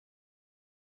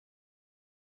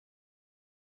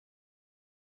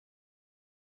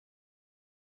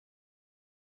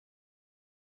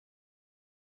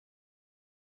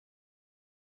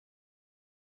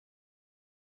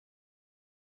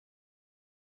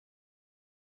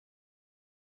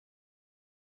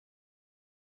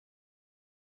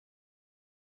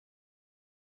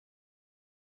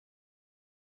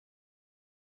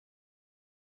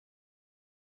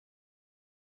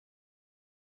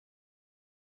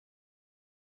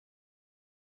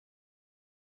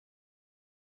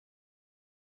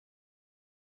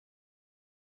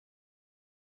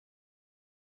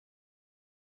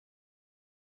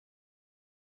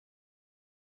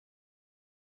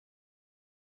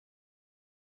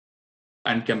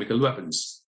and chemical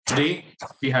weapons. Today,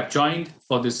 we have joined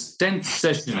for this 10th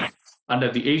session under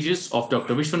the aegis of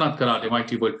Dr. Vishwanath Karad,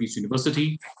 MIT World Peace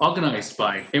University, organized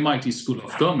by MIT School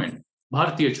of Government,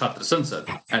 Bharatiya Chhatra Sansad,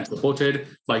 and supported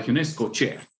by UNESCO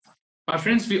Chair. My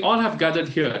friends, we all have gathered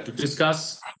here to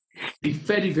discuss the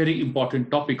very, very important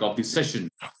topic of this session,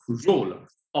 role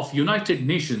of United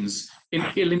Nations in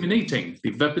eliminating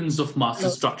the weapons of mass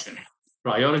destruction,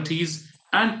 priorities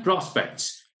and prospects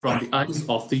from the eyes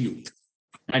of the youth.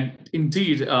 And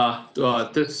indeed,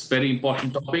 this very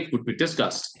important topic would be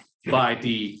discussed by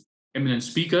the eminent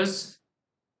speakers.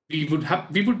 We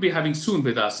would be having soon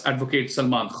with us Advocate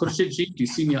Salman Khurshid, the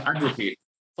senior advocate,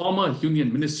 former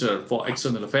Union Minister for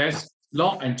External Affairs,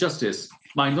 Law and Justice,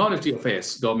 Minority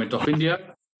Affairs, Government of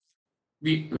India.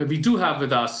 We do have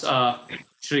with us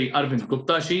Shri Arvind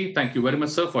Gupta ji. Thank you very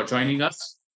much, sir, for joining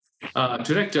us.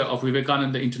 Director of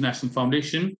Vivekananda International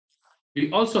Foundation. We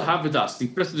also have with us the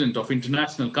President of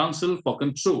International Council for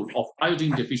Control of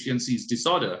Iodine Deficiencies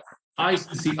Disorder,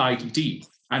 ICCIDD,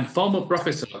 and former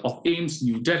Professor of AIIMS,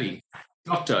 New Delhi,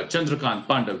 Dr. Chandrakant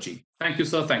Pandav ji. Thank you,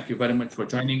 sir. Thank you very much for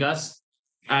joining us.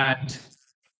 And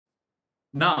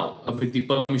now, with the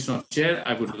permission of Chair,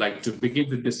 I would like to begin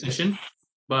with this session.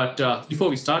 But before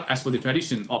we start, as per the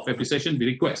tradition of every session, we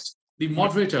request the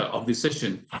moderator of this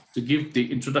session to give the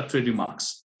introductory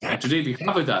remarks. And today we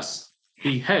have with us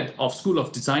the head of School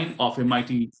of Design of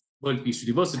MIT World Peace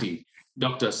University,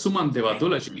 Dr. Suman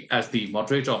Devadulaji, as the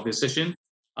moderator of this session.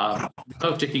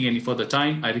 Without taking any further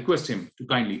time, I request him to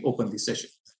kindly open the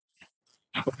session.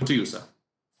 Over to you, sir.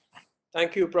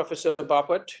 Thank you, Professor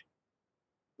Bapat.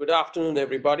 Good afternoon,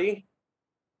 everybody.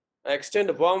 I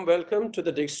extend a warm welcome to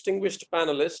the distinguished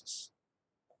panelists,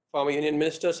 former Union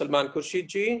Minister Salman Khurshid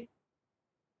ji,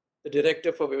 the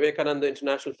Director for Vivekananda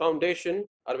International Foundation,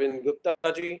 Arvind Gupta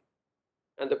ji,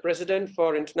 and the President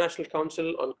for International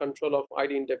Council on Control of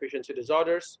Iodine Deficiency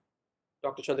Disorders,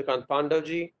 Dr. Chandrakant Pandav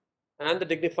ji, and the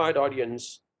dignified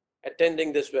audience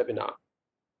attending this webinar.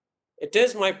 It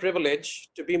is my privilege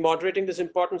to be moderating this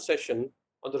important session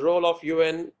on the role of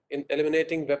UN in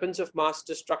eliminating weapons of mass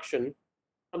destruction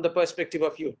from the perspective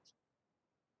of youth.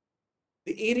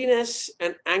 The eeriness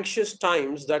and anxious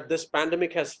times that this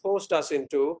pandemic has forced us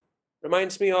into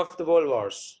reminds me of the World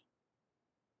Wars.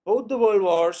 Both the World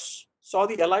Wars saw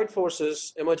the Allied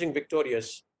forces emerging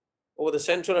victorious over the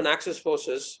Central and Axis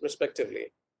forces,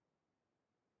 respectively.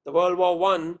 The World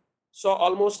War I saw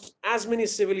almost as many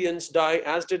civilians die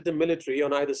as did the military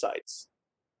on either sides.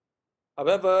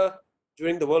 However,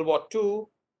 during the World War II,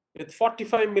 with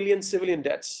 45 million civilian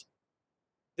deaths,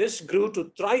 this grew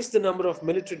to thrice the number of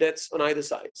military deaths on either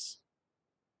sides.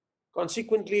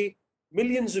 Consequently,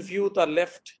 millions of youth are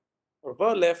left or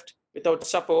were left without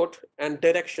support and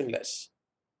directionless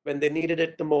when they needed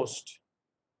it the most.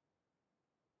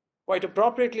 Quite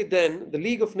appropriately then, the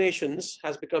League of Nations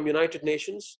has become United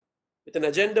Nations with an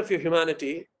agenda for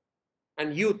humanity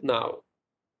and youth now,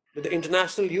 with the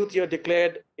International Youth Year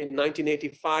declared in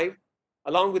 1985,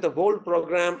 along with a bold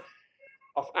program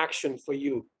of action for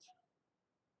youth.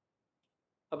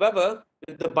 However,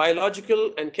 with the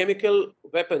biological and chemical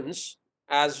weapons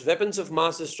as weapons of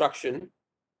mass destruction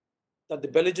that the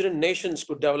belligerent nations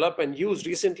could develop and use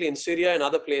recently in Syria and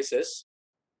other places,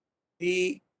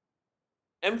 the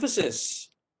emphasis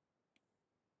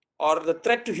or the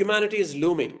threat to humanity is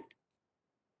looming,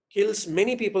 kills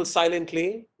many people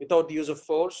silently without the use of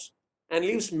force, and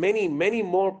leaves many, many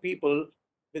more people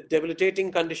with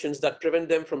debilitating conditions that prevent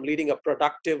them from leading a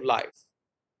productive life.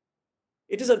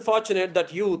 It is unfortunate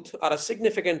that youth are a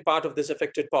significant part of this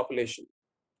affected population.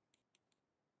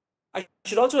 I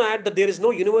should also add that there is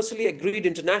no universally agreed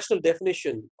international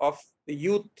definition of the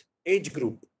youth age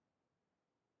group.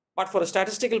 But for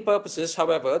statistical purposes,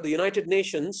 however, the United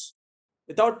Nations,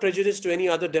 without prejudice to any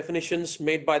other definitions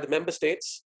made by the member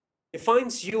states,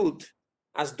 defines youth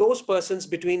as those persons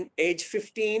between age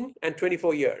 15 and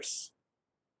 24 years.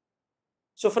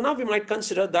 So for now, we might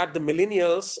consider that the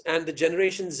millennials and the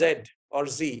Generation Z or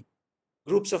Z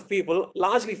groups of people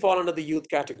largely fall under the youth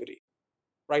category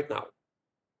right now.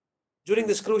 During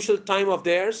this crucial time of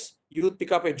theirs, youth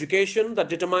pick up education that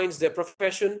determines their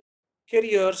profession,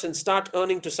 careers, and start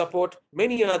earning to support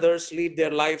many others lead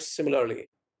their lives similarly.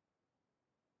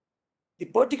 The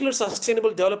particular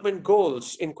Sustainable Development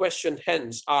Goals in question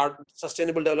hence are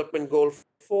Sustainable Development Goal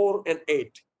 4 and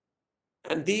 8.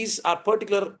 And these are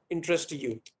particular interest to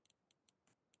youth.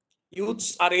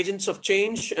 Youths are agents of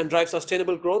change and drive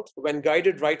sustainable growth when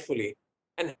guided rightfully.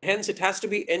 And hence it has to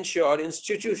be ensured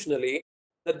institutionally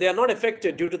that they are not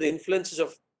affected due to the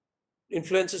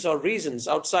influences or reasons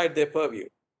outside their purview.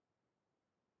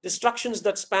 Destructions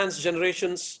that spans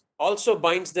generations also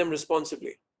binds them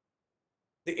responsibly.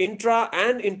 The intra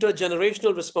and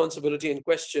intergenerational responsibility in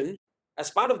question as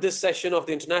part of this session of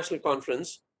the international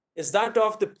conference is that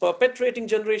of the perpetrating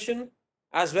generation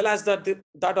as well as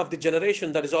that of the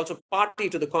generation that is also party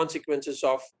to the consequences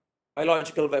of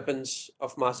biological weapons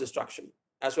of mass destruction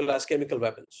as well as chemical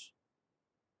weapons.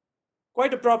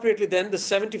 Quite appropriately then, the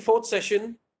 74th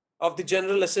session of the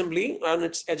General Assembly on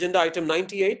its agenda item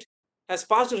 98 has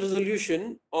passed a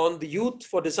resolution on the youth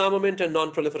for disarmament and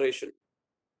non-proliferation.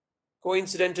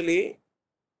 Coincidentally,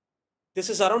 this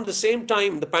is around the same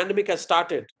time the pandemic has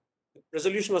started. The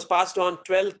resolution was passed on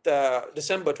 12th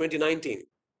December 2019.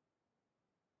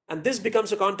 And this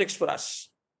becomes a context for us.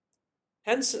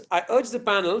 Hence, I urge the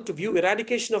panel to view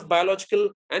eradication of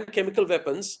biological and chemical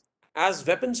weapons as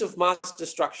weapons of mass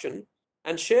destruction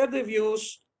and share their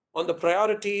views on the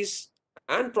priorities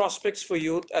and prospects for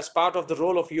youth as part of the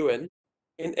role of UN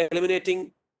in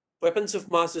eliminating weapons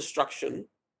of mass destruction,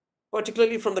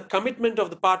 particularly from the commitment of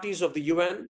the parties of the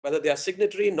UN, whether they are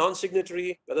signatory,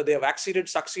 non-signatory, whether they have acceded,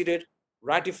 succeeded,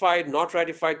 ratified, not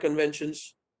ratified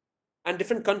conventions, and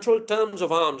different control terms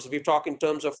of arms. We talk in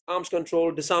terms of arms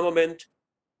control, disarmament,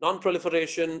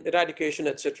 non-proliferation, eradication,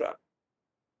 etc.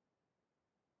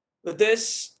 With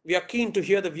this, we are keen to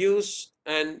hear the views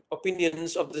and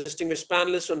opinions of the distinguished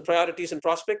panelists on priorities and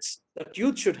prospects that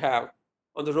youth should have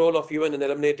on the role of UN in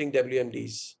eliminating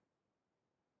WMDs.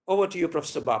 Over to you,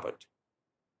 Professor Bapat.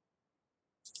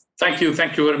 Thank you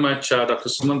very much, Dr.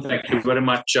 Salman. Thank you very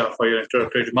much for your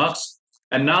introductory remarks.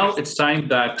 And now it's time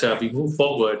that we move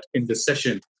forward in this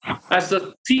session. As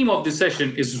the theme of this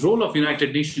session is role of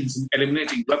United Nations in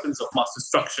eliminating weapons of mass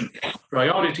destruction,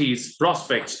 priorities,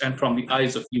 prospects, and from the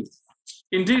eyes of youth.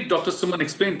 Indeed, Dr. Salman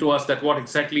explained to us that what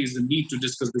exactly is the need to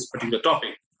discuss this particular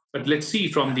topic. But let's see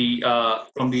from the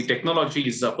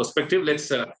technology's perspective.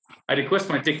 I request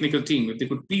my technical team if they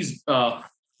could please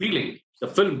relay the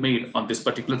film made on this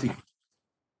particular theme.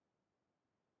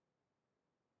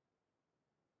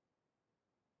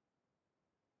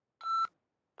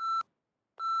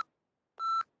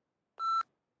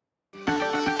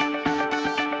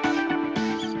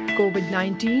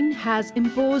 COVID-19 has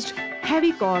imposed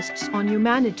heavy costs on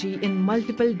humanity in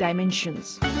multiple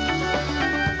dimensions.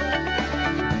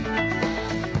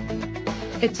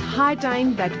 It's high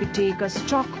time that we take a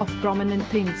stock of prominent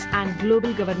things and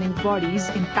global governing bodies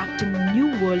impacting the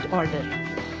new world order.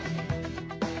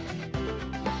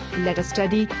 Let us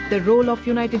study the role of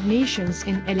United Nations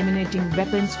in eliminating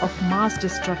weapons of mass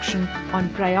destruction on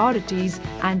priorities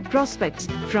and prospects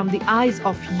from the eyes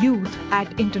of youth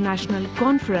at International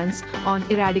Conference on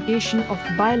Eradication of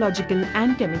Biological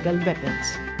and Chemical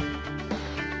Weapons.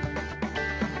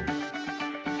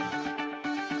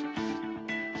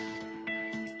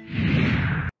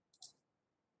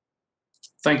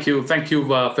 Thank you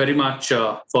very much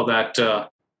for that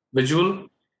visual.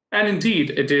 And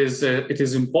indeed, it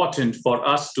is important for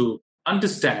us to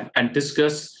understand and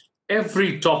discuss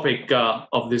every topic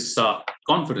of this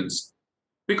conference,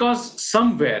 because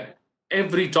somewhere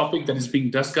every topic that is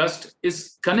being discussed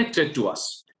is connected to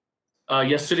us.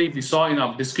 Yesterday, we saw in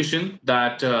our discussion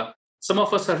that some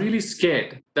of us are really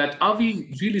scared that are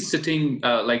we really sitting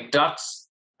like ducks,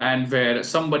 and where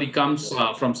somebody comes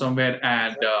from somewhere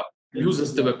and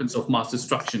uses the weapons of mass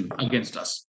destruction against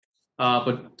us.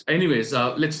 But anyways,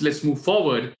 let's move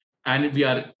forward, and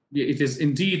it is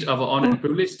indeed our honor and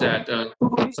privilege that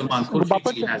Salman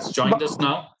Khurshid has joined us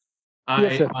now.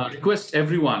 I request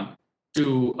everyone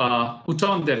to put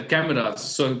on their cameras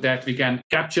so that we can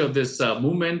capture this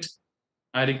movement.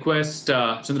 I request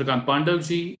Chandrakant Pandav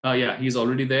ji, yeah, he's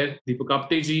already there.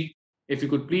 Vivekananda ji, if you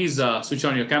could please switch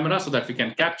on your camera so that we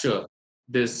can capture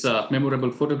this memorable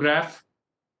photograph.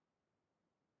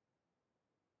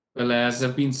 Well, as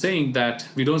I've been saying that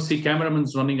we don't see cameramen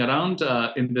running around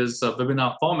in this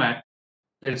webinar format,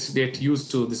 let's get used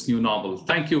to this new normal.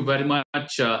 Thank you very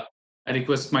much. I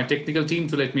request my technical team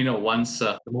to let me know once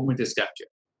the moment is captured.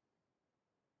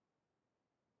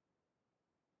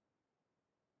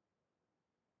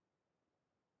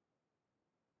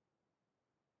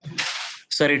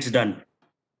 Sir, it's done.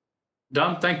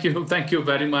 Done. Thank you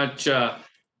very much.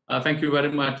 Thank you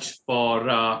very much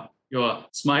for your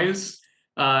smiles.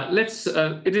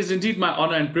 It is indeed my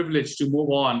honor and privilege to move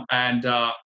on. And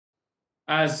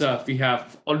as we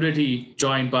have already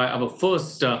joined by our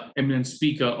first eminent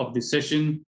speaker of this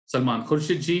session, Salman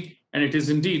Khurshid ji, and it is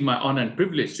indeed my honor and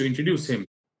privilege to introduce him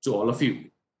to all of you.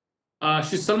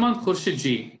 Shri Salman Khurshid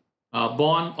ji,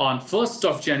 born on 1st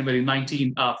of January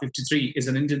 1953, is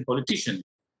an Indian politician,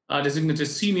 designated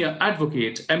senior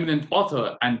advocate, eminent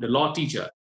author, and the law teacher.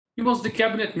 He was the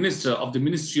cabinet minister of the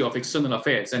Ministry of External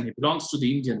Affairs and he belongs to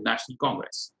the Indian National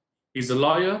Congress. He's a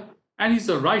lawyer and he's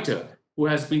a writer who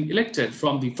has been elected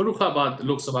from the Farrukhabad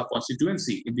Lok Sabha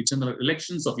constituency in the general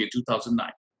elections of year 2009.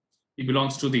 He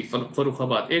belongs to the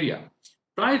Farrukhabad area.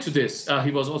 Prior to this, he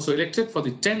was also elected for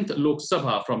the 10th Lok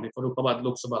Sabha from the Farrukhabad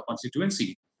Lok Sabha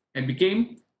constituency and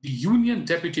became the Union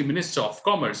Deputy Minister of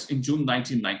Commerce in June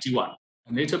 1991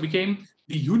 and later became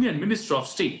the Union Minister of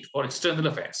State for External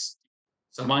Affairs.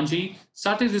 Salmanji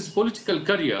started his political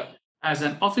career as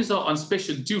an officer on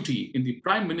special duty in the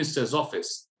Prime Minister's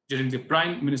office during the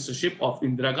Prime Ministership of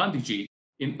Indira Gandhi ji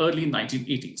in early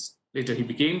 1980s. Later, he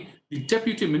became the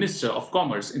Deputy Minister of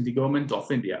Commerce in the Government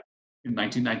of India. In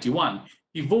 1991,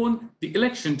 he won the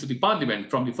election to the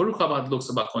Parliament from the Farrukhabad Lok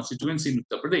Sabha constituency in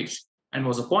Uttar Pradesh and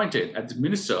was appointed as the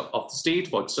Minister of the State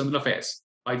for External Affairs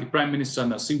by the Prime Minister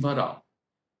Narasimha Rao.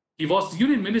 He was the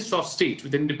Union Minister of State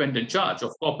with independent charge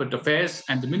of corporate affairs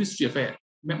and the Ministry of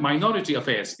Minority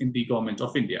Affairs in the Government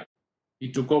of India.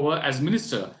 He took over as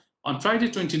Minister on Friday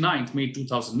 29 May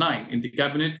 2009 in the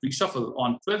Cabinet reshuffle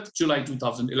on 12 July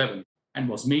 2011 and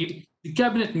was made the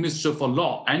Cabinet Minister for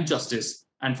Law and Justice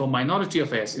and for Minority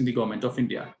Affairs in the Government of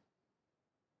India.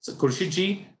 So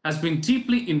Khurshid has been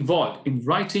deeply involved in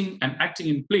writing and acting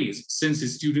in plays since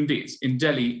his student days in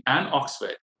Delhi and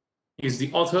Oxford. He is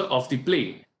the author of the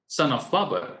play Son of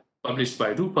Babar, published by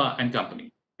Rupa and Company.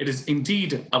 It is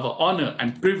indeed our honor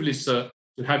and privilege, sir,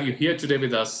 to have you here today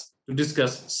with us to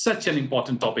discuss such an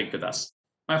important topic with us.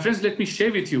 My friends, let me share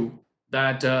with you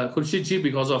that Khurshid,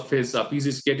 because of his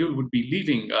busy schedule, would be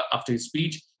leaving after his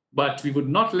speech, but we would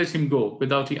not let him go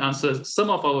without he answers some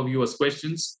of our viewers'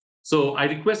 questions. So I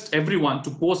request everyone to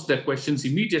post their questions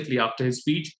immediately after his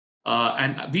speech,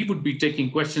 and we would be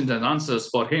taking questions and answers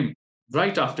for him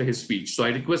right after his speech. So I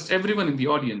request everyone in the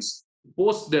audience to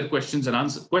post their questions and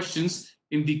answer questions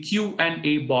in the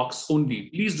Q&A box only.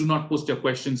 Please do not post your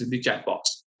questions in the chat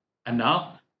box. And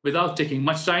now, without taking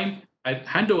much time, I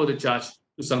hand over the charge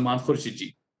to Salman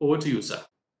Khurshid. Over to you, sir.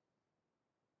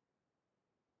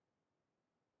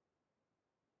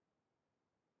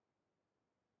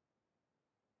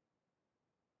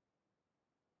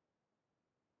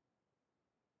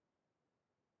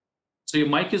 So your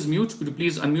mic is mute. Could you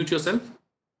please unmute yourself?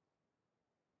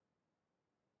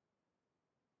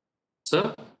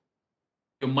 Sir,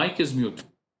 your mic is mute.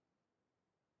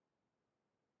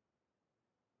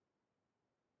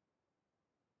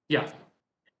 Yeah.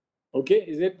 Okay,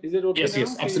 is it okay Yes, now?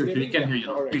 yes, absolutely. We can hear you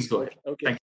now. Right. Please go ahead. Okay.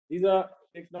 Thank you. These are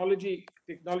technology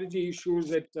issues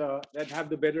that have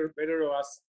the better of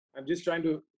us. I'm just trying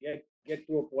to get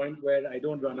to a point where I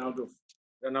don't run out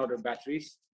of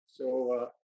batteries. So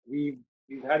we've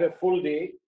had a full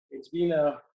day. It's been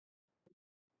a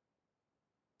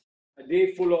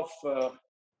day full of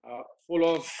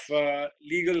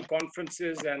legal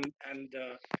conferences and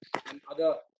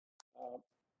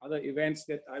other events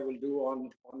that I will do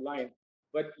online.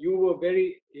 But you were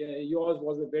yours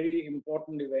was a very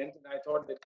important event, and I thought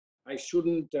that I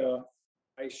shouldn't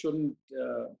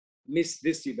miss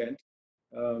this event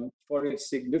for its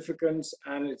significance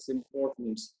and its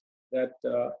importance that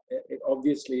it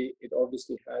obviously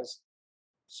has.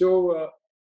 So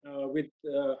with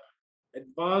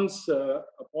advance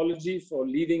apology for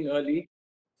leaving early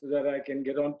so that I can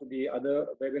get on to the other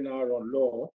webinar on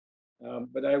law.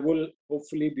 But I will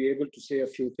hopefully be able to say a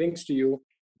few things to you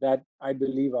that I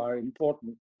believe are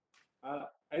important.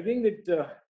 I think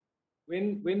that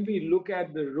when we look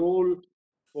at the role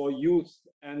for youth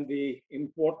and the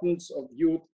importance of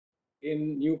youth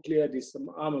in nuclear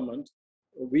disarmament,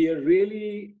 we are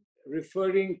really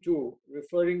referring to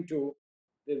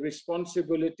the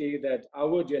responsibility that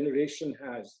our generation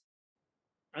has,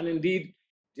 and indeed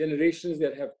generations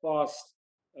that have passed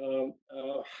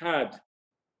had,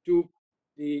 to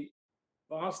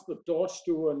pass the torch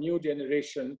to a new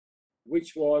generation,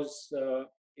 which was,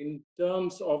 in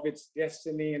terms of its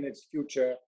destiny and its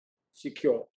future,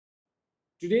 secure.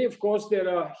 Today, of course, there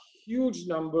are a huge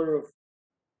number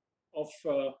of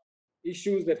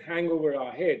issues that hang over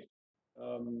our head.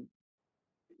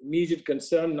 Immediate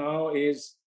concern now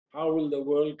is how will the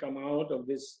world come out of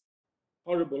this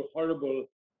horrible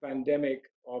pandemic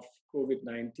of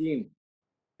COVID-19.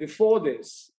 Before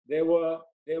this, there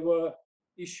were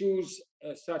issues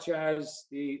such as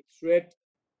the threat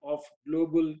of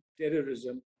global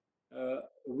terrorism,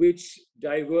 which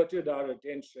diverted our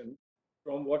attention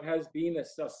from what has been a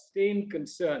sustained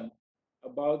concern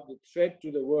about the threat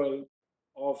to the world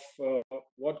of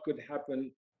what could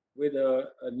happen with a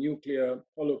nuclear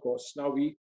holocaust. Now,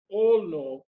 we all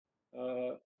know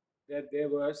that there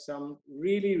were some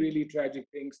really tragic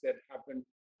things that happened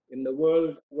in the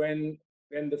world when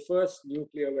when the first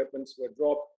nuclear weapons were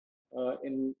dropped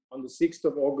on the 6th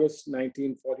of August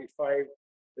 1945.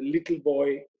 The little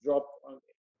boy dropped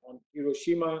on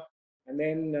Hiroshima, and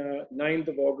then 9th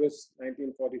of August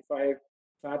 1945,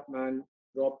 Fat Man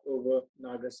dropped over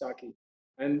Nagasaki.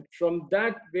 And from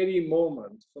that very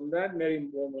moment,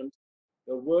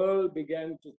 the world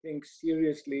began to think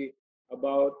seriously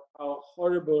about how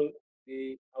horrible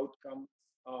the outcomes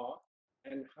are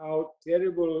and how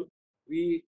terrible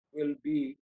we will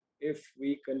be if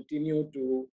we continue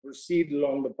to proceed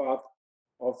along the path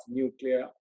of nuclear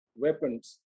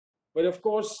weapons. But of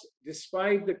course,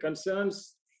 despite the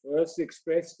concerns first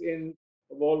expressed in,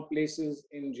 of all places,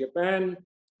 in Japan,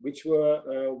 which were,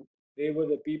 they were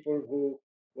the people who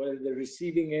were the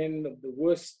receiving end of the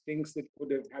worst things that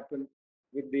could have happened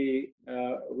with the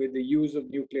use of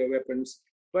nuclear weapons.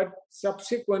 But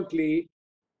subsequently,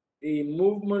 the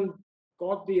movement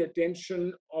caught the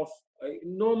attention of an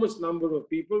enormous number of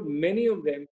people, many of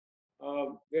them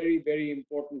very, very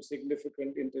important,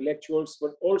 significant intellectuals,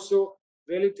 but also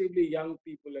relatively young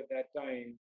people at that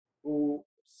time who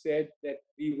said that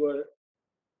we were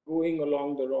going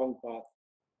along the wrong path.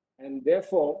 And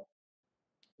therefore,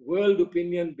 world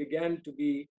opinion began to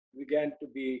be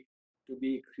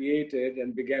created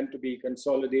and began to be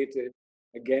consolidated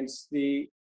against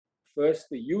first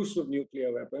the use of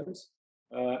nuclear weapons,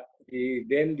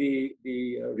 then the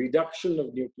reduction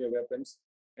of nuclear weapons,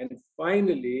 and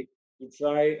finally to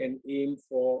try and aim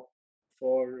for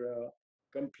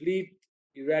complete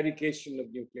eradication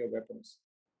of nuclear weapons.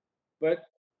 But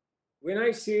when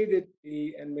I say that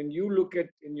and when you look at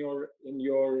in your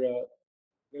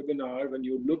webinar, when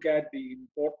you look at the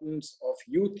importance of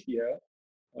youth here,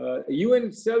 UN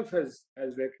itself has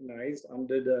recognized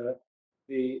under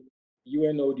the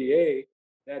UNODA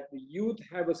that the youth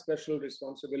have a special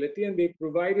responsibility, and they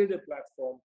provided a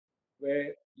platform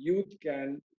where youth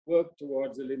can work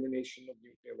towards elimination of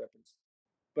nuclear weapons.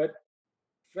 But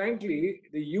frankly,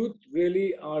 the youth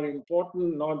really are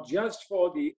important not just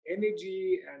for the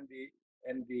energy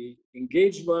and the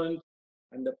engagement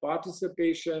and the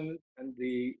participation and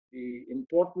the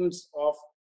importance of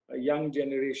a young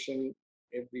generation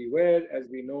everywhere, as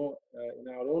we know in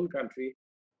our own country,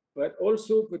 but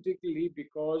also particularly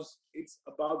because it's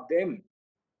about them.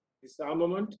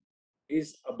 Disarmament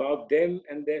is about them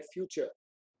and their future,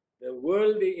 the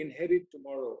world they inherit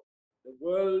tomorrow, the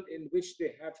world in which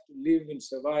they have to live and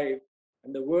survive,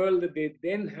 and the world that they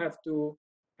then have to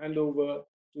hand over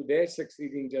to their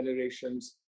succeeding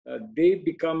generations. They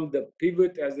become the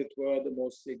pivot, as it were, the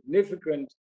most significant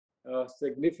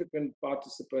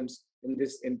participants in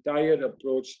this entire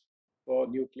approach for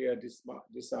nuclear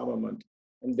disarmament.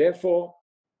 And therefore,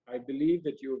 I believe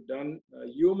that you've done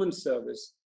human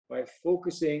service by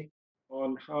focusing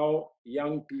on how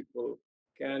young people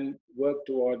can work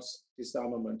towards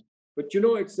disarmament. But you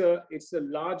know, it's a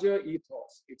larger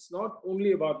ethos. It's not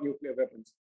only about nuclear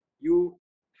weapons. You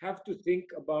have to think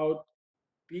about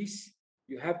peace.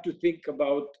 You have to think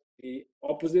about the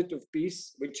opposite of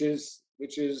peace, which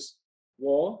is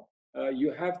war.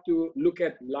 You have to look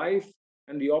at life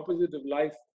and the opposite of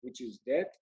life, which is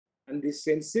death. And the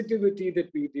sensitivity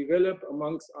that we develop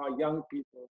amongst our young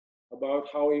people about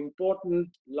how important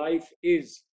life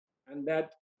is, and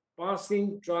that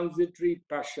passing transitory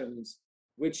passions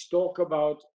which talk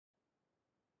about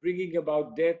bringing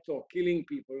about death or killing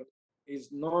people is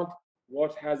not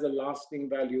what has a lasting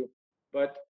value,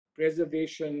 but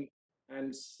preservation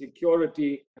and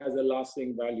security has a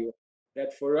lasting value.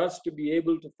 That for us to be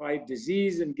able to fight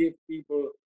disease and give people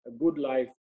a good life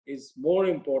is more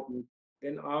important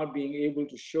than our being able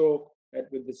to show that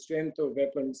with the strength of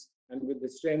weapons and with the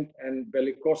strength and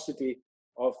bellicosity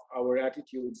of our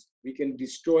attitudes, we can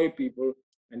destroy people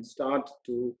and start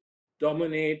to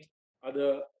dominate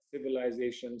other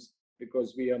civilizations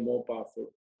because we are more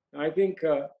powerful. I think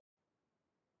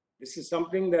this is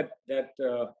something that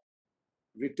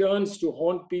returns to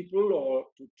haunt people or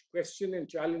to question and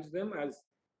challenge them, as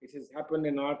it has happened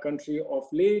in our country of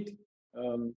late,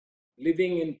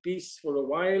 living in peace for a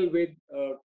while with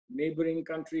a neighboring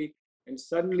country, and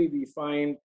suddenly we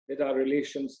find that our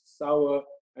relations sour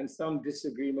and some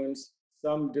disagreements,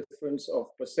 some difference of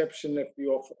perception, if we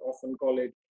often call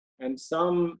it, and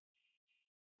some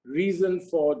reason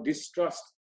for distrust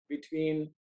between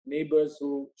neighbors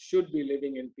who should be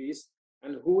living in peace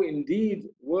and who indeed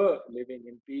were living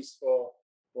in peace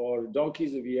for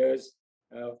donkeys of years.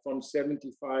 From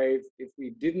 75, if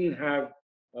we didn't have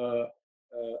a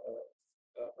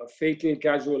fatal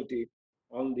casualty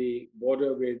on the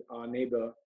border with our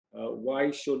neighbor,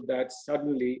 why should that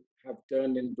suddenly have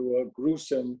turned into a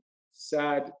gruesome,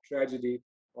 sad tragedy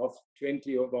of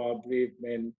 20 of our brave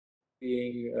men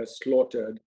being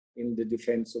slaughtered in the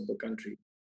defense of the country.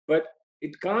 But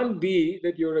it can't be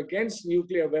that you're against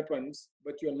nuclear weapons,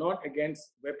 but you're not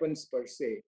against weapons per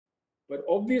se. But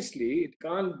obviously, it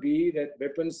can't be that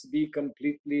weapons be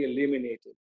completely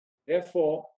eliminated.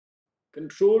 Therefore,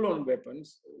 control on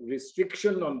weapons,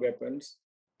 restriction on weapons,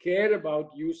 care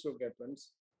about use of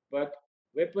weapons, but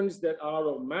weapons that are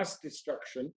of mass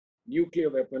destruction, nuclear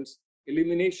weapons,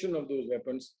 elimination of those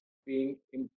weapons being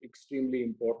extremely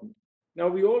important. Now,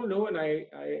 we all know, and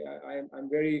I'm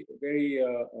very, very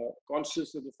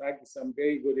conscious of the fact that some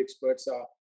very good experts are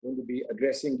going to be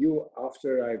addressing you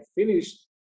after I've finished.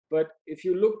 But if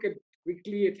you look at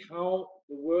quickly at how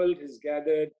the world has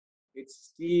gathered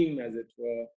its steam, as it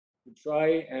were, to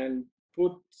try and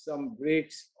put some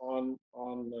brakes on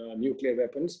nuclear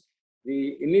weapons.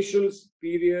 The initial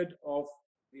period of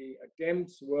the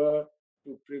attempts were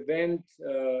to prevent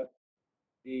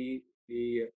the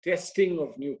testing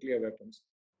of nuclear weapons.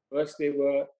 First, they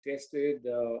were tested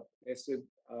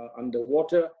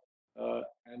underwater,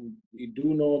 and we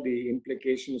do know the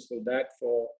implications of that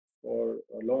for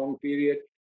a long period.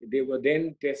 They were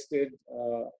then tested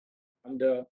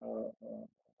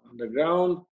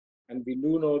underground, and we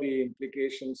do know the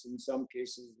implications in some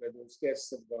cases where those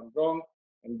tests have gone wrong,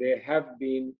 and there have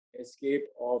been escape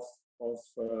of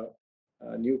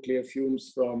nuclear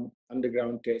fumes from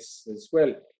underground tests as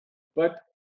well. But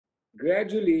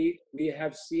gradually, we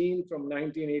have seen from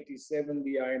 1987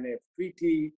 the INF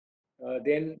Treaty,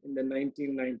 then in the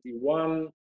 1991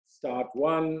 START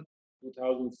 1,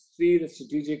 2003 the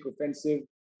Strategic Offensive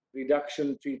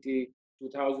Reduction Treaty,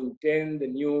 2010 the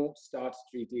new START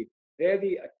Treaty. There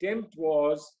the attempt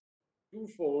was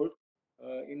twofold.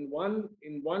 In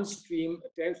one stream,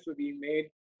 attempts were being made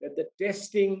that the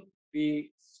testing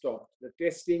be stopped, the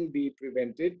testing be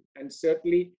prevented, and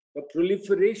certainly the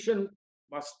proliferation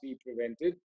must be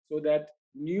prevented so that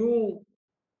new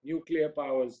nuclear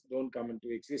powers don't come into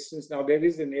existence. Now, there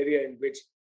is an area in which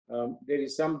there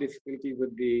is some difficulty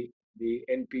with the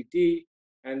NPT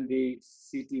and the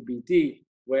CTBT,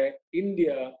 where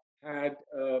India had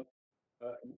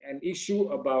an issue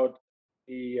about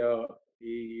the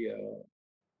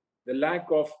lack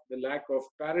of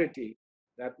parity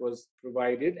that was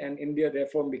provided, and India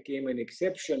therefore became an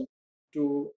exception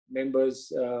to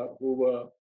members who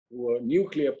were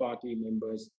nuclear party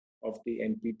members of the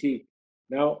NPT.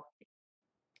 Now,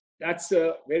 that's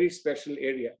a very special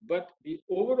area, but the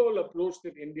overall approach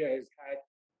that India has had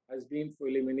has been for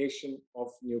elimination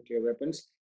of nuclear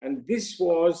weapons, and this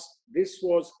was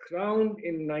crowned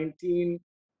in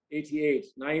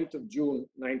 1988, 9th of June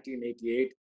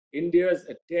 1988, India's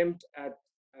attempt at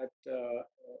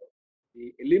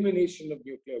the elimination of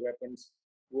nuclear weapons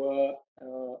were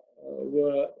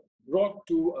brought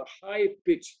to a high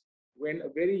pitch when a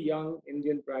very young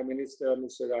Indian Prime Minister,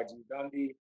 Mr. Rajiv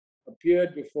Gandhi,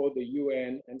 appeared before the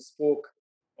UN and spoke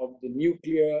of the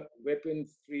nuclear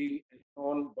weapon-free and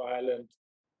non-violent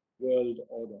world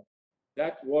order.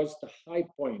 That was the high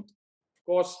point. Of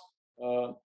course,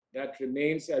 that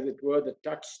remains, as it were, the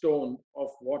touchstone of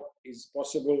what is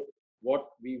possible, what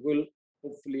we will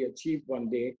hopefully achieve one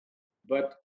day.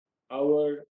 But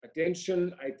our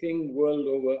attention, I think, world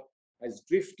over has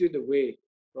drifted away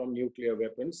from nuclear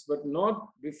weapons, but not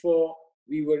before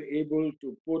we were able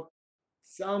to put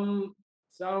some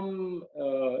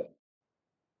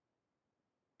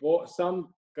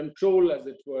control, as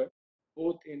it were,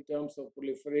 both in terms of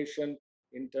proliferation,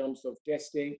 in terms of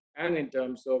testing, and in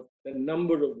terms of the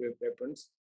number of weapons,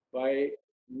 by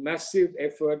massive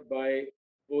effort by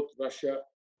both Russia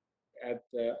at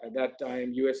that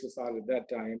time, USSR at that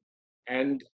time,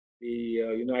 and the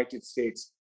United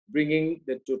States, bringing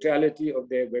the totality of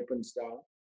their weapons down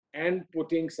and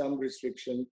putting some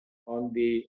restriction on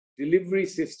the delivery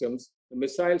systems, the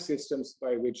missile systems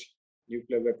by which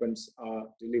nuclear weapons are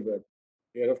delivered.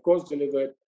 They are, of course,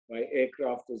 delivered by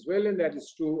aircraft as well, and that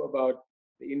is true about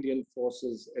the Indian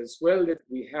forces as well, that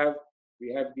we have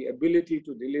the ability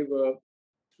to deliver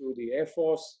through the Air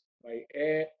Force by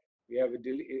air. We have an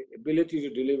ability to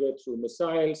deliver through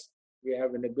missiles. We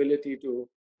have an ability to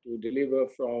deliver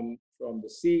from the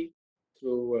sea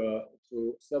through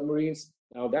submarines.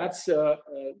 Now, that's the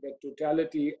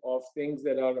totality of things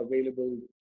that are available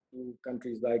to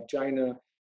countries like China,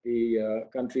 the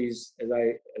countries, as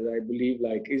I believe,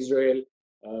 like Israel,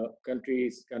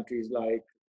 countries like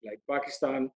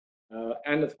Pakistan,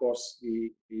 and of course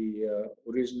the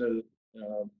original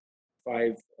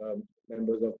 5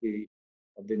 members of the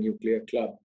nuclear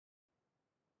club.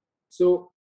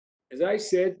 So, as I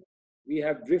said, we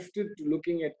have drifted to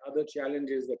looking at other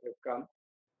challenges that have come,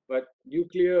 but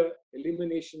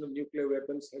elimination of nuclear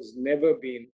weapons has never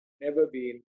been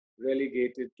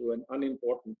relegated to an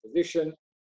unimportant position.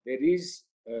 There is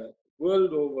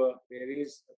world over, there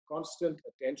is a constant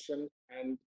attention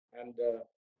and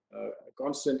a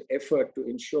constant effort to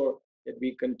ensure that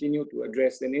we continue to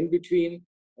address. And in between,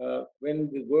 when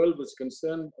the world was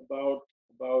concerned about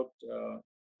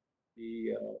the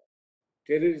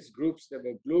terrorist groups that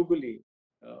were globally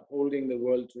holding the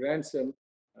world to ransom,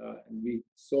 and we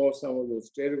saw some of those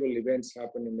terrible events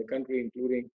happen in the country,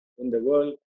 including in the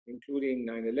world, including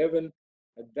 9/11.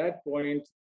 At that point,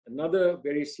 another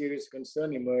very serious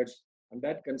concern emerged, and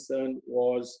that concern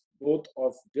was both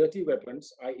of dirty weapons,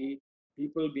 i.e.,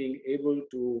 people being able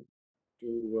to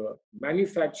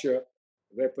manufacture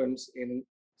weapons in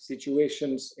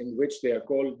situations in which they are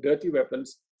called dirty weapons,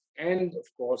 and of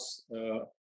course,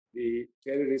 the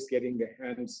terrorists getting their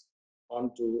hands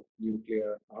onto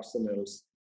nuclear arsenals.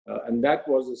 And that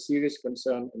was a serious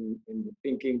concern in the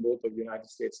thinking both of the United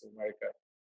States of America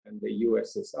and the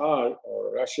USSR or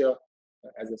Russia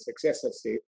as a successor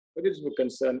state, but it was a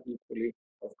concern equally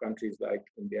of countries like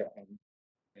India and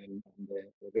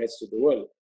the rest of the world.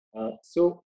 So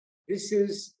this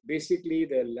is basically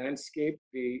the landscape,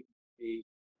 the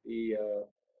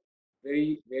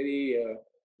very, very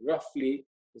roughly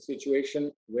the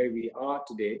situation where we are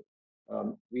today.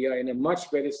 We are in a much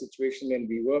better situation than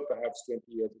we were perhaps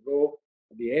 20 years ago.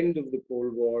 At the end of the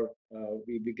Cold War,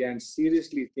 we began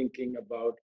seriously thinking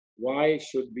about why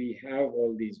should we have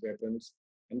all these weapons,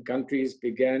 and countries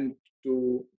began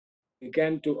to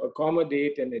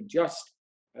accommodate and adjust,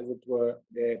 as it were,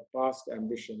 their past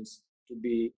ambitions to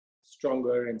be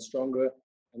stronger and stronger,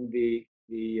 and the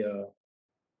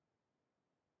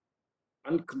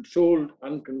uncontrolled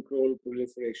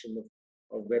proliferation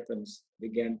of weapons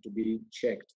began to be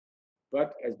checked. But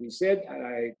as we said, and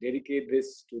I dedicate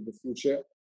this to the future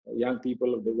young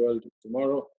people of the world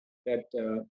tomorrow, that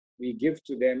we give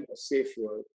to them a safe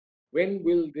world. When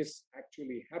will this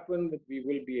actually happen, that we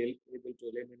will be able to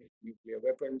eliminate nuclear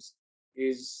weapons,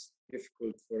 is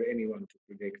difficult for anyone to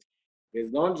predict.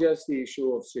 There's not just the issue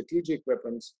of strategic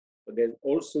weapons, but there's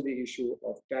also the issue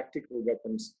of tactical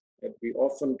weapons that we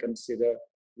often consider,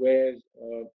 where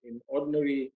in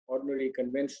ordinary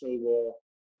conventional war,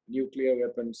 nuclear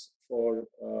weapons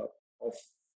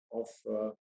of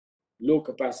low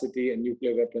capacity and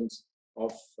nuclear weapons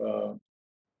of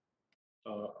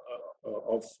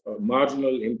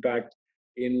marginal impact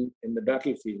in the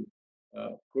battlefield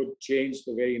could change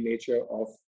the very nature of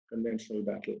conventional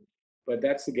battle. But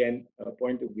that's again a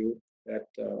point of view that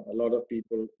a lot of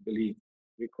people believe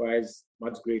requires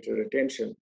much greater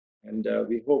attention. And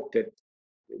we hope that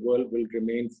the world will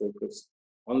remain focused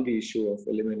on the issue of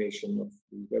elimination of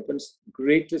these weapons.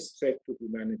 Greatest threat to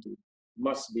humanity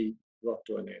must be brought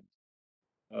to an end.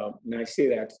 And I say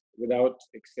that without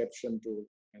exception to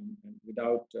and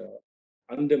without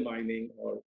undermining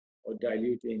or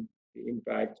diluting the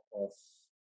impact of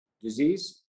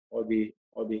disease or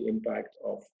the impact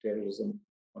of terrorism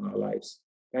on our lives.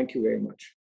 Thank you very much.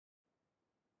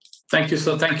 Thank you,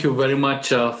 sir. Thank you very much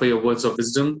for your words of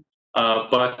wisdom.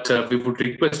 But we would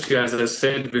request you, as I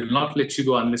said, we'll not let you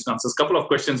go unless you answer a couple of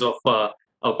questions of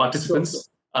our participants.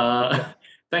 Sure.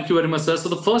 Thank you very much, sir. So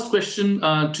the first question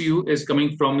to you is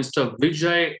coming from Mr.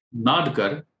 Vijay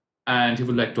Nadkar, and he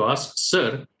would like to ask,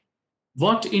 sir,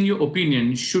 what, in your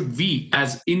opinion, should we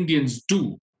as Indians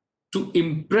do to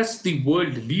impress the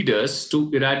world leaders to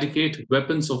eradicate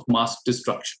weapons of mass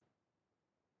destruction?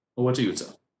 Over to you,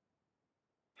 sir.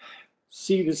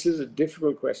 See, this is a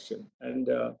difficult question, and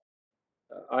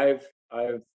I've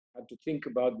had to think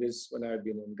about this when I've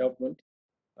been in government.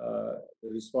 The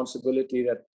responsibility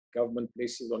that government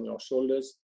places on your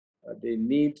shoulders, they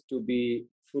need to be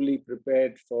fully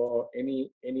prepared for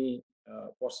any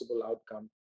possible outcome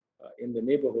in the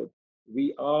neighborhood.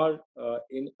 We are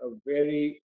in a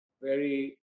very,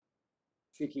 very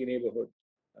tricky neighborhood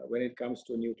when it comes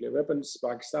to nuclear weapons.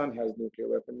 Pakistan has nuclear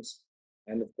weapons,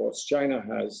 and of course China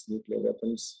has nuclear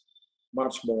weapons,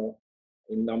 much more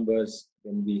in numbers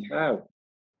than we have.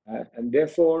 And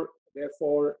therefore,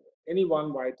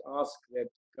 anyone might ask that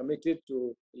committed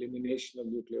to elimination of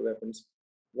nuclear weapons,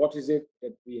 what is it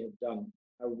that we have done?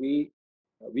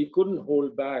 We couldn't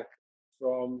hold back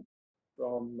from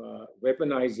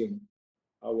weaponizing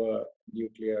our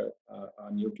nuclear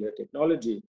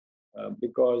technology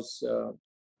because,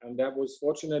 and that was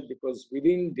fortunate because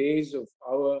within days of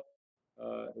our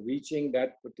reaching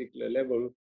that particular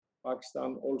level,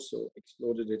 Pakistan also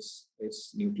exploded its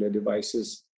nuclear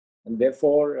devices. And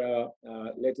therefore,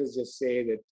 let us just say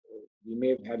that we may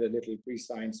have had a little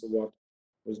prescience of what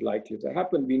was likely to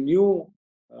happen. We knew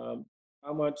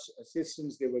how much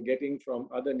assistance they were getting from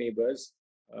other neighbors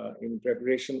in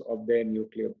preparation of their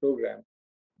nuclear program.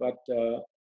 But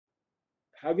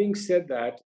having said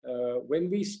that, when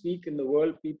we speak in the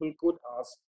world, people could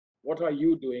ask, what are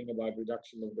you doing about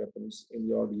reduction of weapons in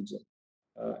your region?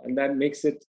 And that makes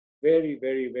it very,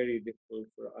 very, very difficult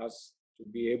for us to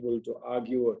be able to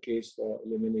argue a case for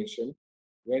elimination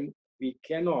when we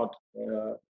cannot,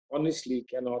 honestly,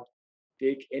 cannot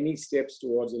take any steps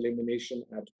towards elimination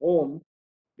at home,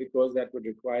 because that would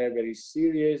require very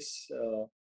serious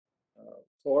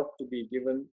thought to be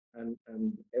given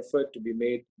and effort to be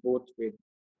made both with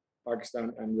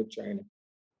Pakistan and with China.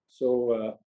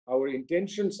 So our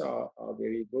intentions are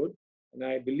very good, and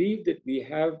I believe that we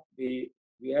have the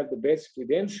best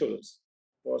credentials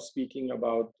for speaking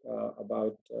about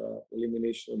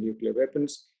elimination of nuclear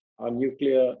weapons. Our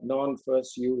nuclear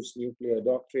non-first use nuclear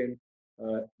doctrine,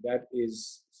 that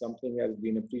is something that has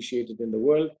been appreciated in the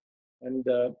world, and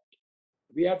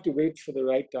we have to wait for the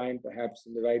right time, perhaps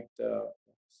in the right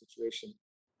situation,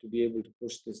 to be able to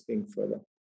push this thing further.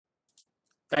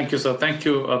 Thank you, sir. Thank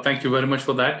you. Thank you very much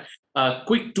for that.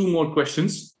 Quick two more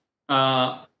questions.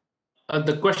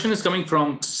 The question is coming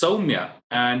from Soumya,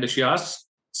 and she asks,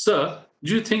 Sir,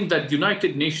 do you think that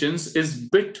United Nations is a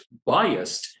bit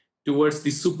biased towards the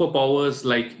superpowers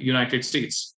like United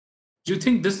States? Do you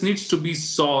think this needs to be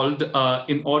solved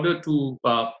in order to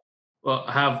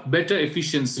have better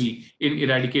efficiency in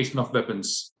eradication of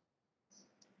weapons?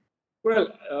 Well,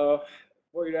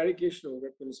 for eradication of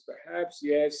weapons, perhaps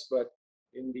yes, but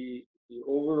in the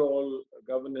overall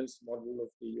governance model of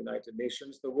the United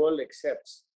Nations, the world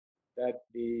accepts that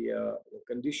the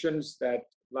conditions that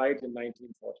applied in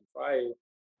 1945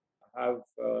 have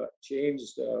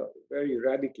changed very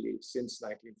radically since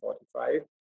 1945,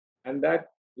 and that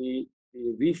the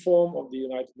reform of the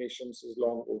United Nations is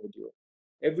long overdue.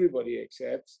 Everybody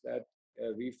accepts that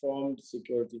a reformed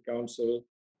Security Council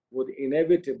would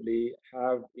inevitably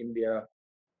have India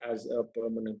as a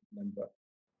permanent member.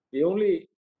 The only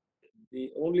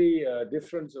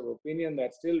difference of opinion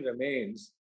that still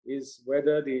remains is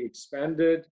whether the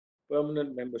expanded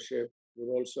permanent membership would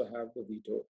also have the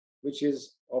veto, which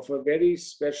is of a very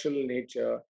special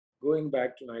nature going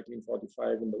back to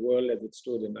 1945 in the world as it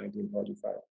stood in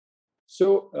 1945.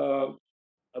 So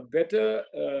a better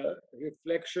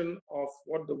reflection of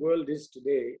what the world is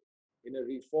today in a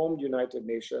reformed United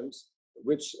Nations,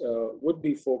 which would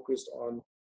be focused on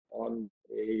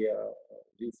a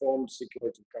reformed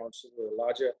Security Council, or a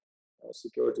larger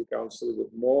Security Council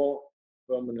with more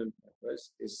permanent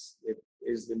members, is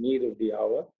the need of the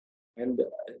hour. And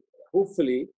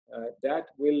hopefully that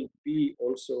will be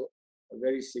also a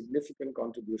very significant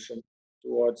contribution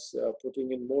towards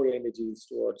putting in more energies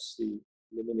towards the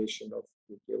elimination of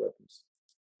nuclear weapons.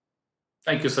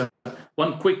 Thank you, sir.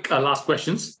 One quick last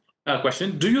question.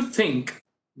 Do you think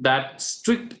that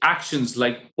strict actions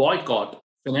like boycott,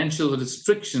 financial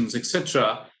restrictions,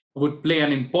 etc., would play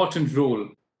an important role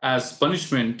as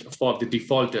punishment for the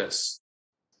defaulters?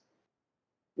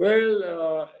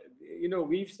 Well,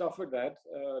 we've suffered that.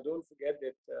 Don't forget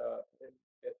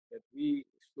that we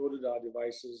exploded our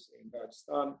devices in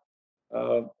Rajasthan.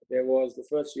 The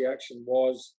first reaction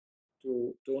was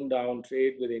to tone down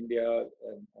trade with India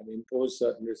and impose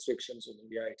certain restrictions on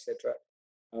India, etc.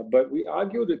 But we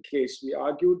argued a case. We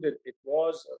argued that it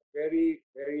was a very,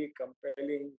 very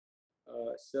compelling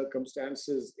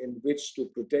circumstances in which to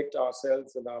protect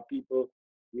ourselves and our people.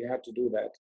 We had to do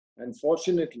that. And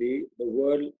fortunately, the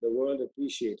world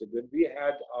appreciated. When we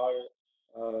had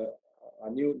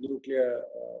our new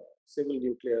civil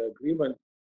nuclear agreement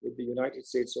with the United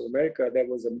States of America, there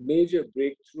was a major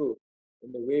breakthrough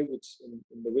in the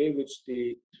way which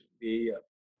the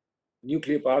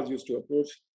nuclear powers used to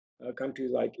approach countries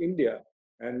like India,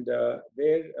 and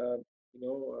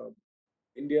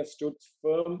India stood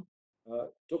firm,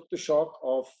 took the shock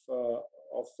of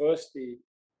first the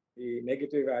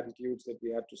negative attitudes that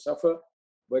we had to suffer,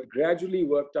 but gradually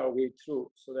worked our way through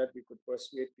so that we could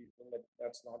persuade people that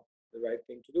that's not the right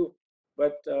thing to do.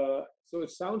 But so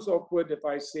it sounds awkward if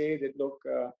I say that, look,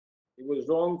 it was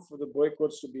wrong for the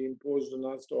boycotts to be imposed on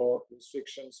us or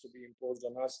restrictions to be imposed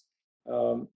on us.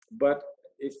 But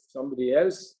if somebody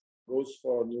else goes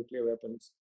for nuclear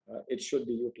weapons, it should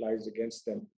be utilized against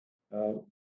them.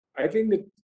 I think that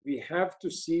we have to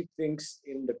see things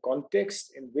in the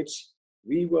context in which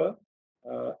we were,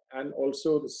 and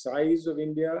also the size of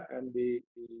India and the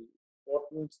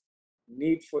important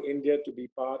need for India to be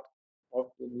part of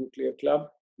the nuclear club.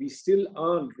 We still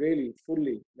aren't really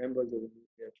fully members of the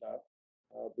nuclear club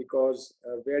because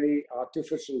a very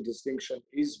artificial distinction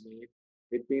is made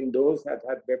between those that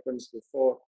had weapons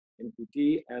before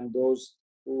NPT, and those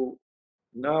who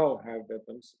now have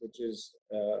weapons,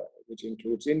 which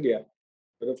includes India.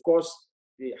 But of course,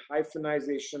 the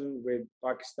hyphenization with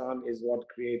Pakistan is what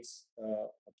creates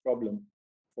a problem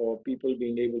for people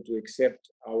being able to accept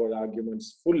our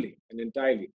arguments fully and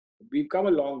entirely. We've come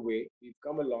a long way. We've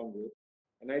come a long way.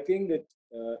 And I think that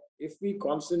if we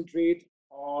concentrate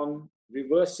on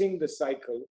reversing the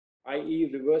cycle, i.e.,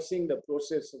 reversing the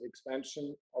process of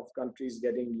expansion of countries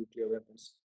getting nuclear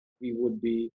weapons, we would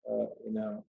be in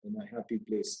a happy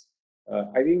place.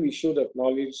 I think we should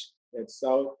acknowledge that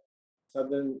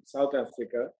southern South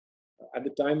Africa, at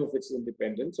the time of its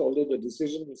independence, although the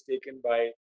decision was taken by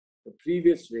the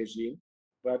previous regime,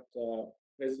 but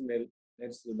President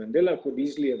Nelson Mandela could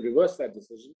easily have reversed that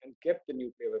decision and kept the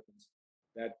nuclear weapons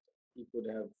that he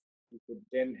could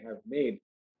then have made,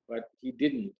 but he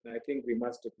didn't. And I think we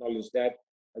must acknowledge that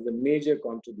as a major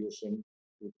contribution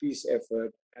to peace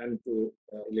effort and to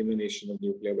elimination of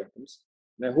nuclear weapons.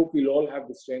 And I hope we'll all have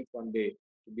the strength one day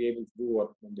to be able to do what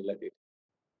Mandela did.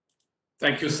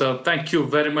 Thank you, sir. Thank you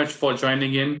very much for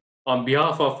joining in. On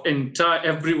behalf of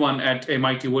everyone at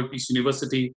MIT World Peace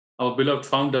University, our beloved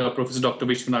founder, Professor Dr.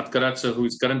 Vishwanath Karat, sir, who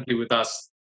is currently with us,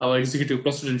 our Executive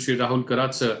President, Shri Rahul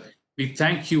Karat, sir, we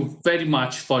thank you very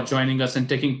much for joining us and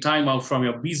taking time out from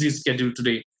your busy schedule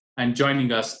today and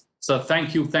joining us. So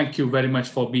thank you very much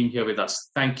for being here with us.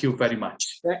 Thank you very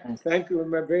much. Thank you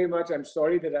very much. I'm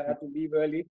sorry that I had to leave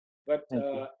early, but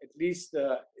at least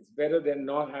it's better than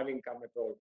not having come at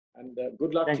all. And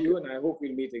good luck to you, and I hope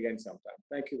we'll meet again sometime.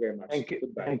 Thank you very much. Thank you.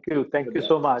 Goodbye. Thank you. Thank you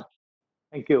so much.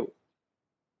 Thank you.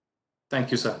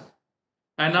 Thank you, sir.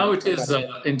 And now it is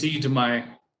indeed my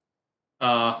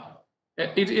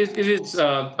it is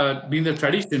been the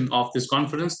tradition of this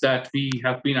conference that we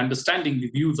have been understanding the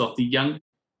views of the young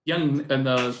and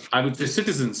I would say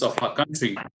citizens of our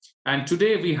country. And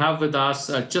today we have with us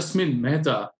Jasmine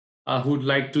Mehta, who would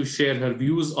like to share her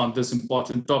views on this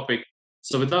important topic.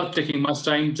 So without taking much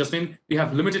time, Jasmine, we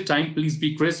have limited time. Please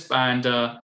be crisp and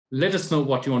let us know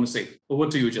what you want to say. Over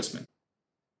to you, Jasmine.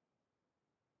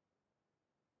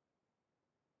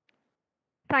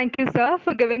 Thank you, sir,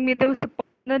 for giving me this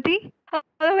opportunity.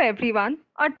 Hello, everyone.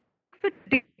 Our topic for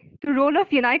today, the role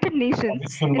of United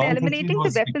Nations in eliminating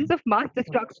the weapons of mass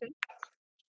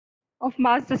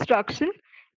destruction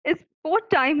is both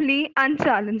timely and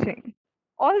challenging.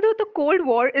 Although the Cold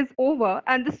War is over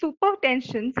and the super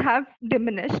tensions have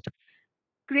diminished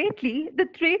greatly, the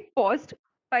threat posed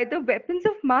by the weapons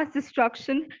of mass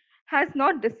destruction has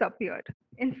not disappeared.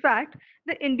 In fact,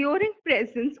 the enduring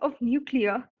presence of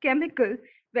nuclear, chemical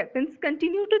weapons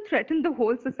continue to threaten the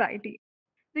whole society.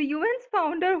 The UN's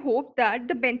founder hoped that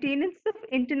the maintenance of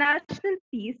international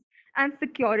peace and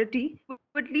security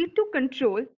would lead to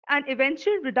control and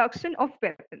eventual reduction of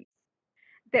weapons.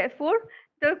 Therefore,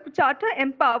 the Charter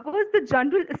empowers the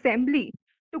General Assembly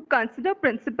to consider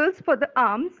principles for the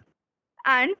arms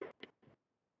and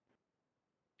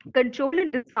control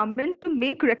and disarmament to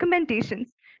make recommendations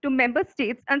to member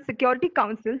states and Security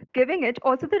Council, giving it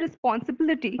also the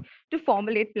responsibility to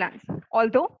formulate plans.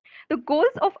 Although the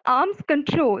goals of arms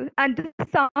control and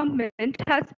disarmament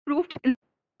has proved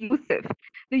elusive,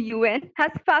 the UN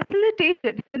has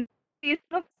facilitated the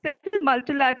negotiation of several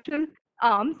multilateral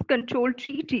arms control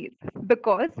treaties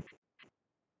because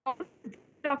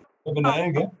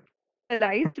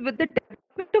realized with the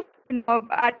development of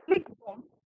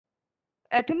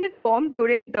atomic bomb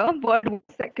during the World War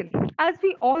II. As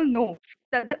we all know,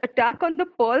 that the attack on the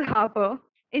Pearl Harbor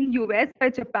in US by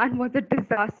Japan was a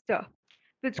disaster,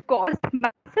 which caused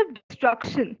massive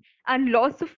destruction and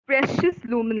loss of precious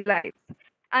human lives.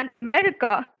 And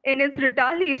America, in its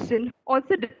retaliation,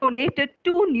 also detonated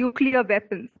 2 nuclear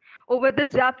weapons over the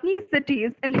Japanese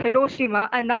cities in Hiroshima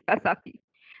and Nagasaki.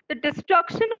 The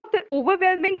destruction of the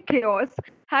overwhelming chaos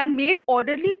had made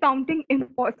orderly counting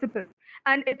impossible,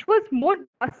 and it was more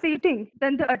devastating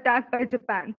than the attack by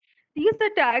Japan. These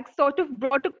attacks sort of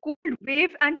brought a cold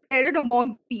wave and terror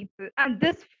among people, and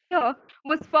this fear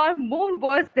was far more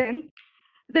worse than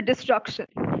the destruction.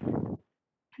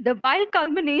 The wild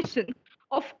culmination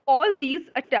of all these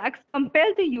attacks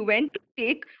compelled the UN to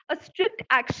take a strict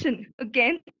action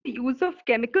against the use of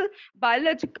chemical,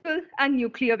 biological, and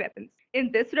nuclear weapons. In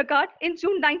this regard, in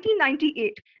June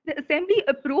 1998, the Assembly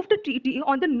approved a treaty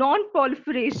on the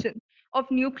non-proliferation of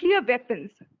nuclear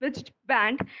weapons, which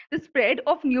banned the spread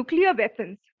of nuclear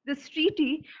weapons. This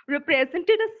treaty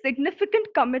represented a significant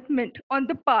commitment on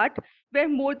the part where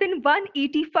more than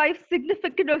 185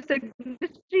 significant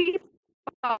signatory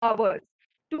powers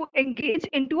to engage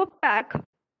into a pact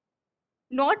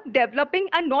not developing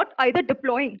and not either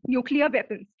deploying nuclear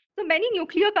weapons. So many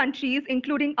nuclear countries,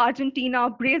 including Argentina,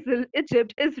 Brazil,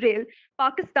 Egypt, Israel,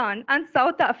 Pakistan, and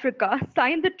South Africa,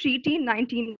 signed the treaty in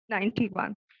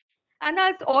 1991. And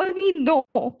as all we know,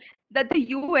 that the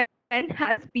UN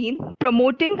has been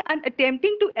promoting and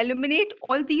attempting to eliminate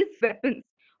all these weapons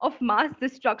of mass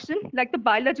destruction, like the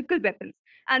biological weapons,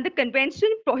 and the convention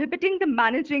prohibiting the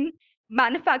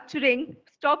manufacturing,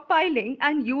 stockpiling,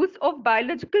 and use of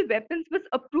biological weapons was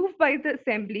approved by the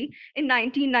Assembly in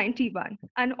 1991.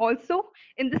 And also,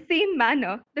 in the same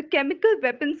manner, the Chemical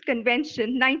Weapons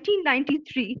Convention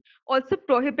 1993 also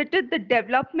prohibited the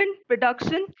development,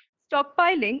 production,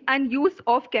 stockpiling, and use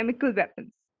of chemical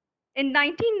weapons. In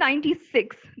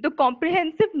 1996, the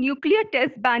Comprehensive Nuclear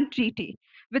Test Ban Treaty,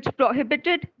 which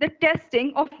prohibited the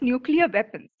testing of nuclear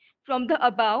weapons. From the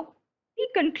above, we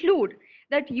conclude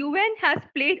that UN has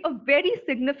played a very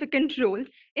significant role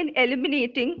in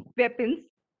eliminating weapons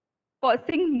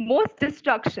causing most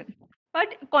destruction.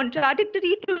 But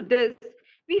contradictory to this,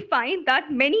 we find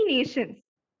that many nations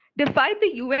defied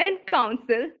the UN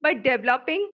Council by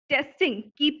developing,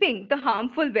 testing, keeping the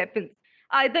harmful weapons,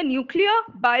 either nuclear,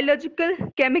 biological,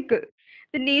 chemical.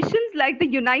 The nations like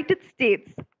the United States,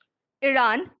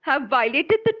 Iran have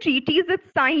violated the treaties it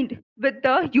signed with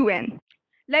the UN.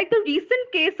 Like the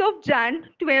recent case of Jan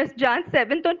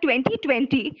 7th on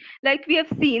 2020, like we have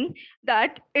seen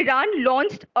that Iran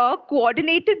launched a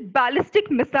coordinated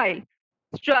ballistic missile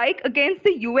strike against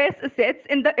the US assets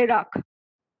in the Iraq,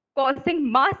 causing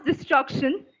mass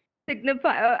destruction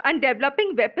and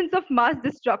developing weapons of mass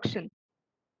destruction.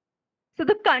 So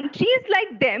the countries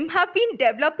like them have been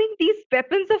developing these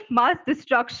weapons of mass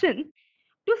destruction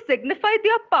to signify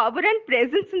their power and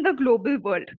presence in the global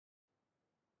world.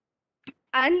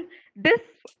 And this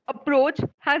approach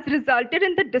has resulted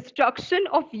in the destruction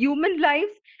of human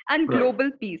lives and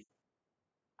global peace.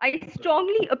 I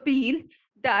strongly appeal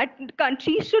that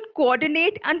countries should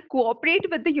coordinate and cooperate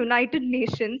with the United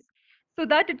Nations so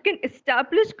that it can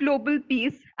establish global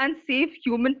peace and save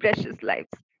human precious lives.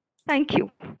 Thank you.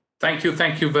 Thank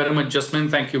you very much, Jasmine.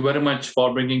 Thank you very much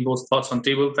for bringing those thoughts on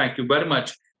table. Thank you very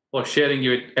much for sharing it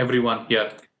with everyone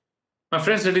here. My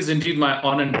friends, it is indeed my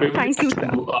honor and privilege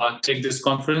to take this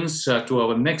conference to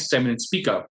our next eminent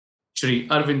speaker, Shri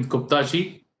Arvind Gupta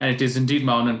ji, and it is indeed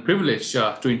my honor and privilege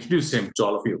to introduce him to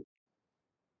all of you.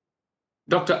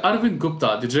 Dr. Arvind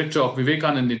Gupta, the director of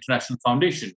Vivekananda International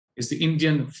Foundation, is the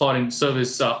Indian Foreign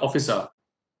Service officer,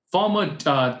 former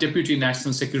Deputy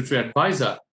National Secretary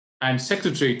Advisor, and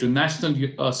Secretary to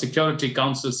National Security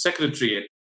Council Secretariat,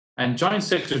 and Joint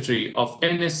Secretary of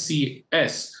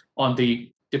NSCS on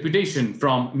the deputation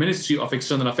from Ministry of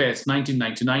External Affairs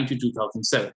 1999 to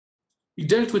 2007. He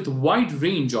dealt with a wide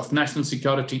range of national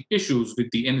security issues with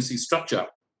the NSC structure,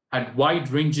 had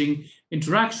wide-ranging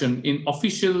interaction in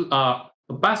official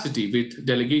capacity with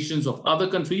delegations of other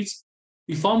countries.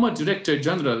 The former Director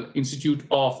General, Institute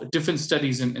of Defense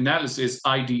Studies and Analysis,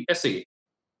 IDSA,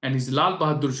 and is Lal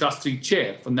Bahadur Shastri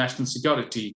Chair for National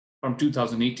Security from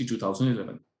 2008 to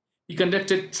 2011. He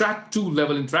conducted Track 2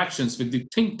 level interactions with the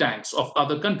think tanks of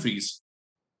other countries.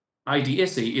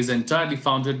 IDSA is entirely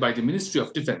founded by the Ministry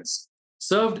of Defense,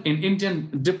 served in Indian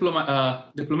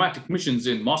diplomatic missions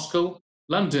in Moscow,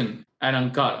 London, and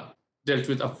Ankara, dealt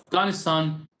with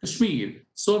Afghanistan, Kashmir,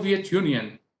 Soviet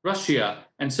Union, Russia,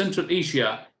 and Central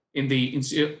Asia in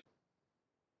the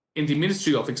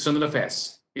Ministry of External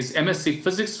Affairs. Is MSc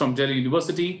Physics from Delhi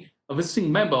University, a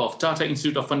visiting member of Tata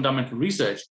Institute of Fundamental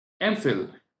Research, MPhil,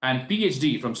 and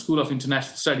PhD from School of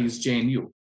International Studies,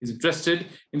 JNU. Is interested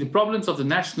in the problems of the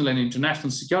national and international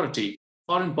security,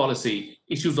 foreign policy,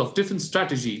 issues of defense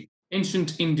strategy,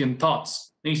 ancient Indian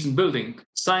thoughts, nation building,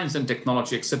 science and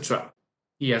technology, etc.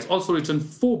 He has also written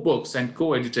 4 books and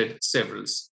co-edited several.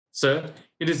 Sir,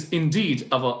 it is indeed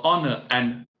our honor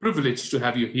and privilege to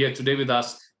have you here today with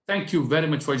us. Thank you very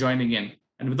much for joining in.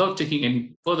 And without taking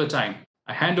any further time,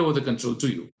 I hand over the control to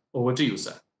you. Over to you,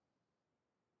 sir.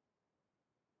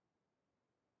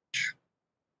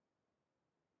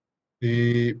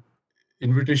 The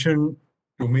invitation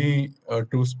to me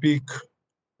to speak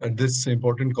at this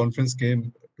important conference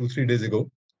came 2-3 days ago.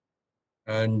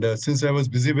 And since I was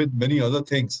busy with many other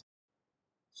things,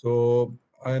 so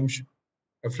I'm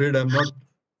afraid I'm not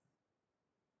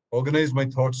organized my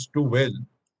thoughts too well,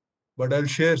 but I'll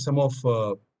share some of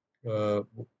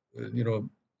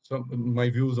my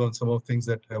views on some of things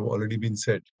that have already been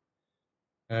said.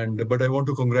 But I want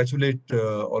to congratulate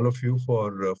all of you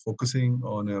for focusing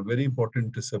on a very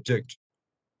important subject,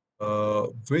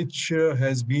 which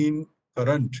has been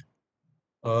current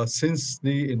since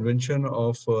the invention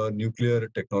of nuclear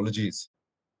technologies.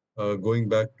 going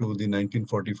back to the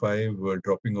 1945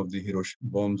 dropping of the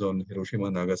bombs on Hiroshima,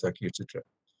 Nagasaki, etc.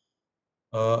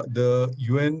 The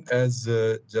UN, as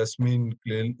Jasmine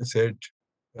said,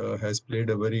 has played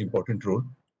a very important role,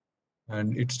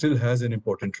 and it still has an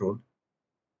important role.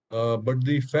 But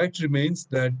the fact remains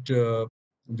that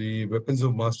the weapons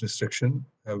of mass destruction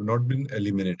have not been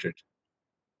eliminated.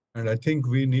 And I think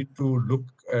we need to look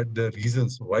at the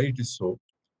reasons why it is so.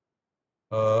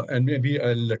 And maybe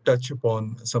I'll touch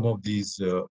upon some of these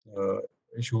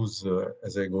issues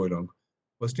as I go along.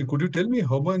 Firstly, could you tell me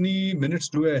how many minutes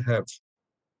do I have?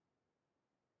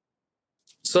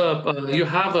 Sir, you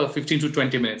have 15 to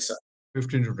 20 minutes, sir.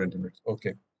 15 to 20 minutes.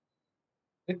 Okay.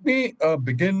 Let me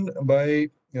begin by,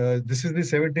 this is the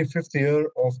 75th year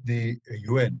of the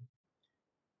UN.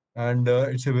 And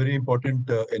it's a very important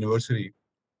anniversary.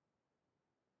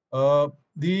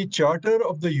 The Charter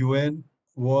of the UN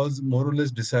was more or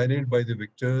less decided by the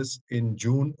victors in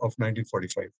June of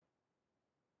 1945.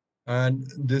 And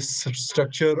this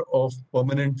structure of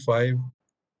permanent 5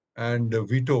 and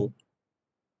veto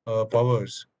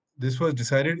powers, this was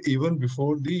decided even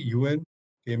before the UN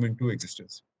came into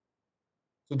existence.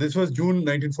 So this was June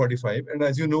 1945. And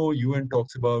as you know, UN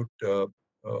talks about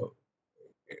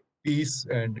peace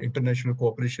and international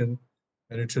cooperation,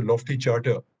 and it's a lofty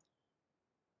charter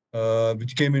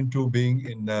which came into being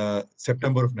in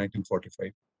September of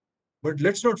 1945. But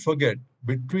let's not forget,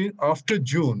 after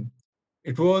June,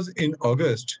 it was in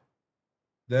August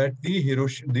that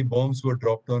the bombs were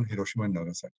dropped on Hiroshima and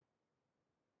Nagasaki.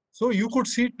 So you could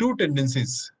see two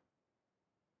tendencies.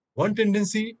 One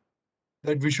tendency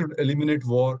that we should eliminate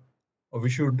war, or we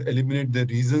should eliminate the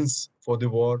reasons for the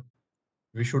war.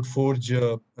 We should forge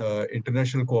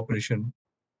international cooperation.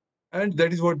 And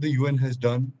that is what the UN has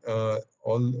done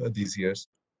all these years.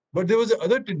 But there was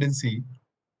another tendency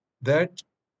that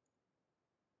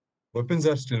weapons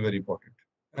are still very important.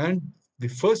 And the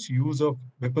first use of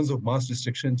weapons of mass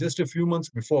destruction just a few months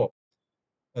before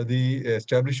the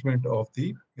establishment of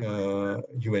the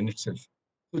UN itself.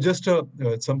 So just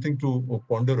something to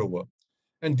ponder over.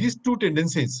 And these two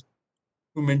tendencies,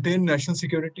 to maintain national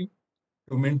security,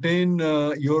 to maintain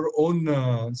your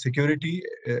own security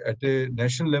at a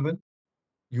national level,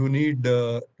 you need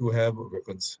to have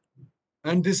weapons.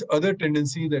 And this other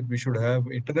tendency that we should have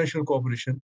international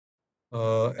cooperation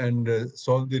and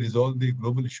resolve the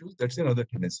global issues, that's another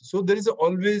tendency. So there is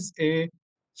always a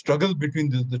struggle between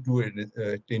the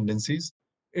two tendencies.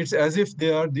 It's as if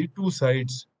they are the two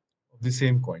sides of the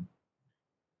same coin.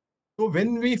 So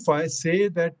when we say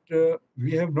that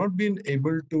we have not been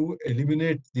able to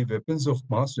eliminate the weapons of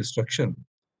mass destruction,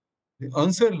 the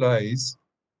answer lies,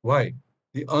 why?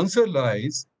 The answer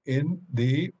lies in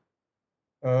the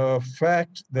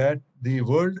fact that the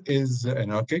world is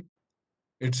anarchic.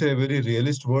 It's a very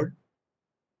realist world.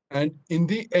 And in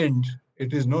the end,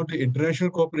 it is not the international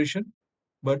cooperation,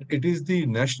 but it is the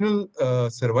national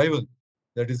survival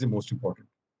that is the most important.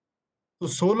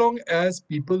 So long as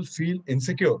people feel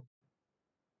insecure,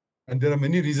 and there are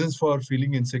many reasons for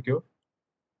feeling insecure,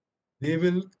 they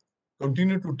will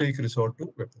continue to take resort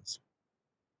to weapons.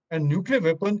 And nuclear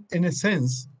weapon, in a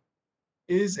sense,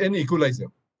 is an equalizer.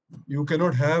 You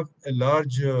cannot have a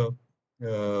large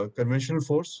conventional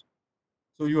force,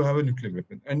 so you have a nuclear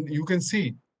weapon. And you can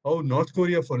see how North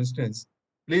Korea, for instance,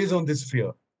 plays on this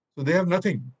fear. So they have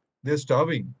nothing. They're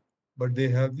starving, but they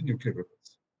have the nuclear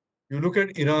weapons. You look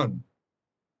at Iran.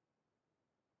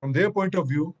 From their point of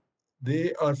view,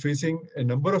 they are facing a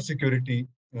number of security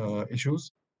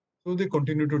issues. So they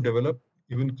continue to develop,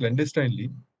 even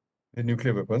clandestinely, the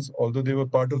nuclear weapons, although they were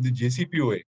part of the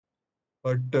JCPOA.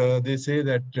 But they say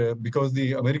that because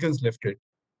the Americans left it,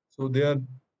 so they are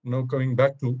now coming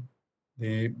back to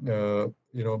the,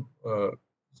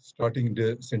 starting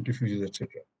the centrifuges,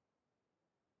 etc.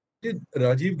 The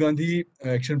Rajiv Gandhi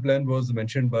action plan was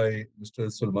mentioned by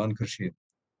Mr. Salman Khurshid.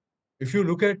 If you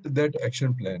look at that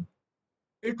action plan,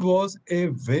 it was a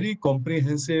very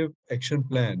comprehensive action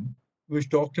plan which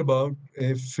talked about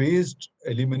a phased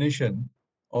elimination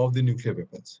of the nuclear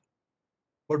weapons.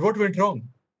 But what went wrong?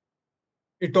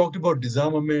 It talked about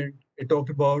disarmament, it talked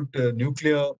about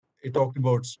nuclear, it talked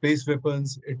about space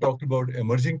weapons, it talked about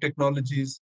emerging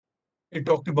technologies, it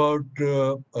talked about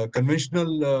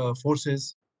conventional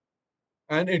forces,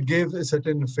 and it gave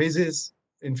certain phases.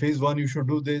 In phase 1, you should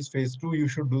do this, phase 2, you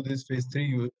should do this, phase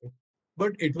 3,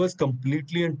 but it was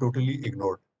completely and totally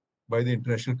ignored by the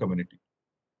international community.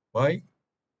 Why?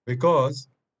 Because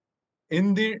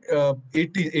in the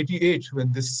 88,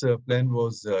 when this plan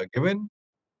was given,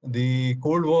 the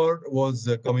Cold War was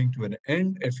coming to an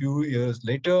end. A few years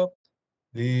later,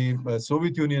 the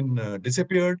Soviet Union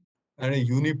disappeared. and a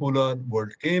unipolar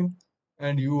world came,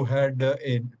 and you had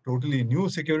a totally new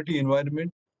security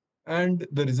environment. And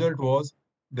the result was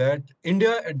that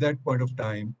India at that point of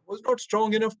time was not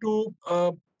strong enough to,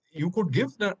 you could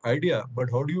give the idea, but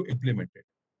how do you implement it?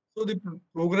 So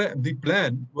the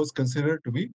plan was considered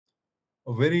to be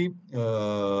a very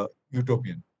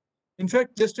utopian. In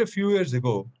fact, just a few years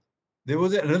ago, there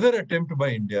was another attempt by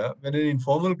India when an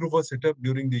informal group was set up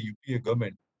during the UPA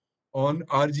government on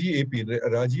RGAP,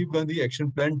 Rajiv Gandhi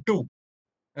Action Plan 2.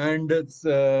 And it's,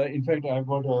 in fact, I've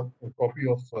got a copy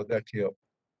of that here.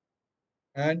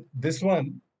 And this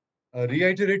one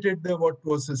reiterated what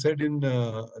was said in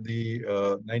the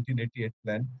 1988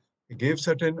 plan. It gave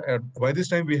certain, by this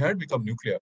time we had become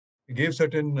nuclear. It gave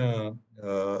certain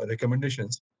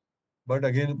recommendations, but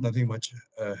again, nothing much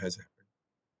has happened.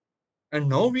 And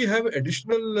now we have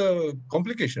additional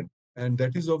complication, and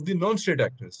that is of the non-state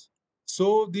actors.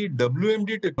 So the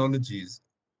WMD technologies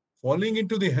falling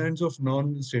into the hands of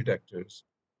non-state actors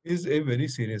is a very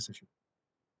serious issue.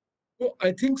 So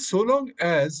I think so long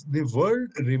as the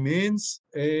world remains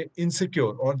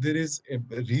insecure, or there is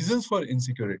reasons for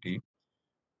insecurity,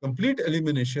 complete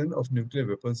elimination of nuclear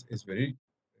weapons is very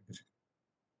difficult.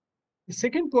 The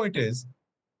second point is,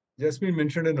 Jasmine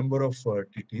mentioned a number of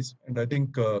treaties, and I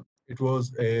think it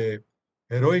was a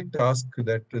heroic task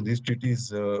that these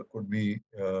treaties could be,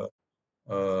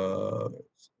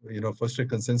 first a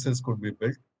consensus could be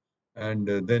built, and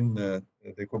then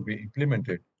they could be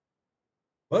implemented.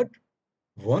 But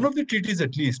one of the treaties,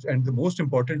 at least, and the most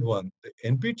important one, the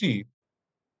NPT,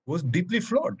 was deeply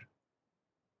flawed.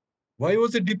 Why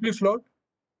was it deeply flawed?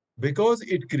 Because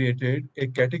it created a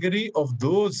category of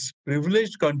those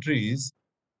privileged countries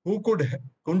who could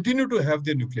continue to have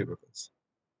their nuclear weapons.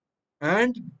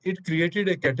 And it created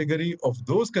a category of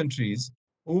those countries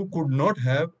who could not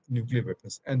have nuclear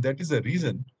weapons. And that is the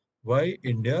reason why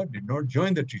India did not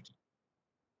join the treaty.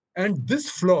 And this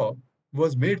flaw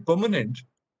was made permanent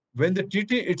when the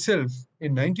treaty itself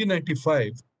in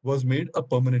 1995 was made a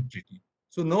permanent treaty.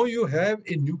 So now you have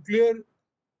a nuclear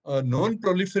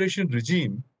non-proliferation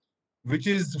regime which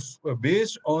is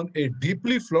based on a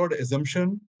deeply flawed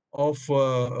assumption of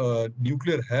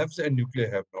nuclear haves and nuclear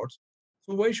have-nots.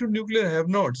 So why should nuclear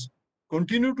have-nots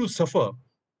continue to suffer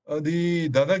the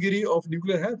dadagiri of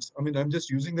nuclear haves? I mean, I'm just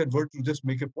using that word to just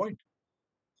make a point.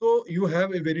 So you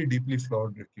have a very deeply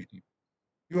flawed treaty.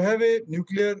 You have a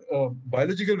nuclear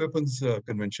biological weapons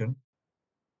convention,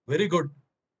 very good,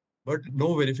 but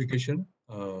no verification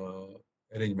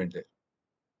arrangement there.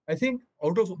 I think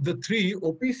out of the three,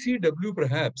 OPCW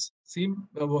perhaps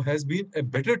has been a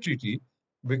better treaty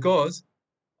because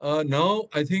now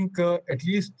I think at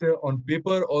least on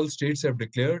paper, all states have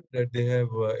declared that they have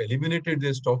eliminated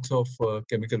their stocks of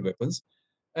chemical weapons.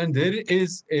 And there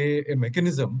is a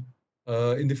mechanism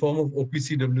in the form of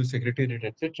OPCW Secretariat,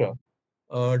 etc.,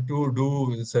 to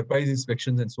do surprise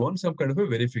inspections and so on. Some kind of a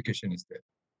verification is there.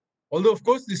 Although, of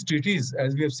course, these treaties,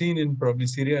 as we have seen in probably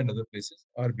Syria and other places,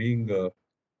 are being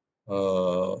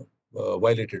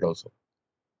violated also.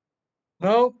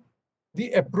 Now,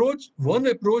 one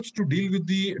approach to deal with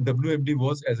the WMD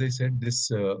was, as I said,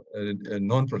 this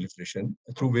non-proliferation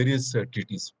through various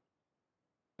treaties.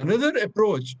 Another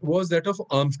approach was that of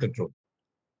arms control.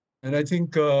 And I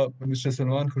think Mr.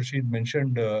 Salman Khurshid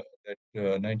mentioned that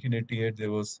 1988,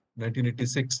 there was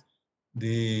 1986,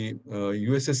 the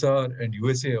USSR and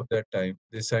USA of that time,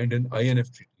 they signed an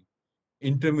INF treaty,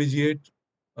 Intermediate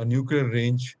Nuclear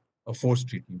Range Force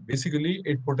Treaty. Basically,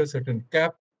 it put a certain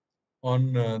cap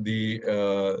on the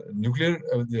nuclear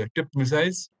tipped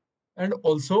missiles and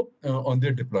also on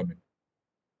their deployment.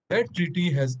 That treaty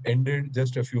has ended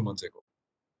just a few months ago.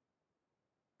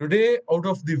 Today, out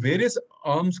of the various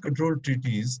arms control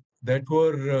treaties that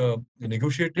were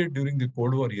negotiated during the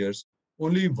Cold War years,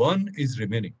 only one is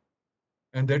remaining,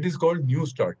 and that is called New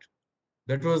START.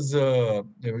 That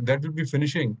will be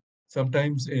finishing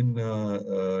sometimes in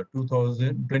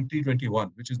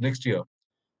 2021, which is next year,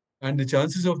 and the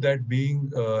chances of that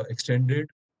being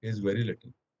extended is very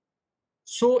little.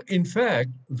 So, in fact,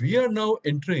 we are now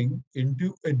entering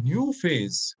into a new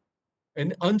phase,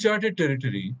 an uncharted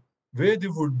territory, where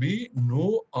there would be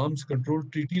no arms control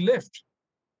treaty left.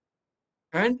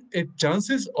 And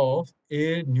chances of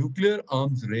a nuclear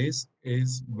arms race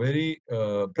is very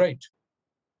bright.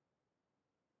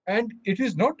 And it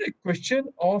is not a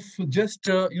question of just,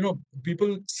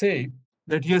 people say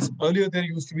that, yes, earlier there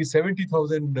used to be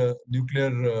 70,000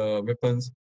 nuclear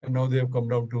weapons, and now they have come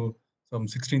down to some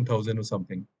 16,000 or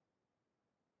something.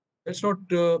 That's not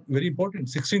very important.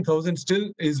 16,000 still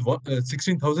is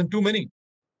 16,000 too many.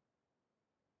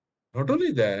 Not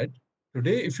only that,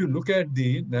 Today, if you look at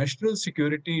the national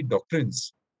security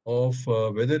doctrines of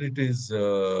whether it is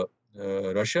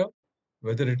Russia,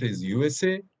 whether it is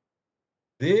USA,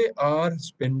 they are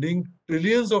spending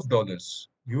trillions of dollars.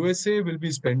 USA will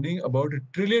be spending about $1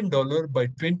 trillion by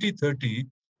 2030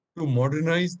 to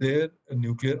modernize their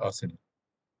nuclear arsenal.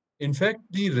 In fact,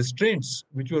 the restraints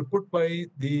which were put by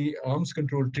the arms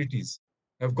control treaties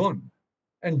have gone.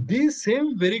 And these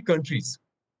same very countries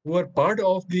who are part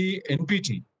of the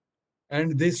NPT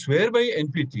and they swear by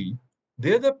NPT,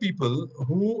 they're the people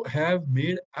who have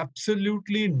made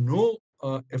absolutely no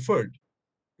effort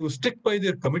to stick by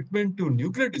their commitment to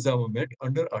nuclear disarmament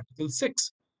under Article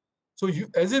 6. So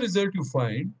as a result, you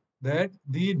find that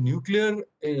the Nuclear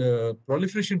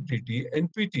Proliferation Treaty,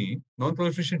 NPT,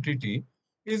 Non-Proliferation Treaty,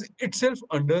 is itself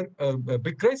under a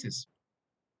big crisis.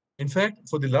 In fact,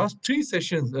 for the last 3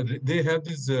 sessions, they have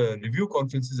these review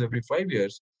conferences every 5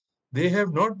 years. They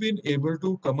have not been able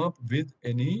to come up with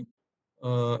any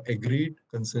agreed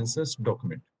consensus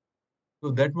document.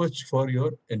 So that much for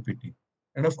your NPT.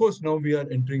 And of course, now we are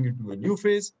entering into a new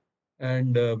phase,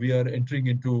 and we are entering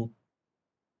into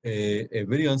a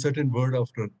very uncertain world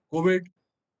after COVID.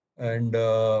 And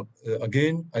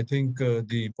again, I think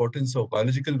the importance of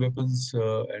biological weapons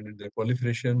and their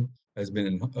proliferation has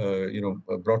been,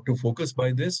 brought to focus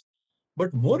by this.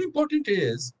 But more important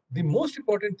is, the most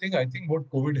important thing I think what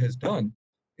COVID has done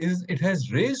is it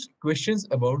has raised questions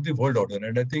about the world order.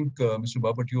 And I think, Mr.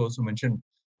 Bapat, you also mentioned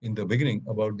in the beginning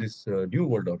about this new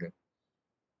world order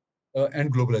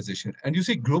and globalization. And you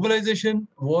see, globalization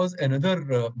was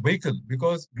another vehicle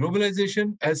because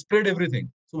globalization has spread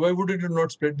everything. So why would it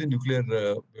not spread the nuclear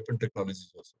weapon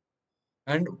technologies also?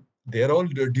 And they are all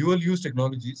dual use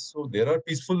technologies. So there are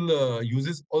peaceful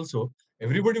uses also.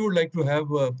 Everybody would like to have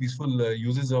peaceful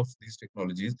uses of these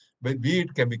technologies, but be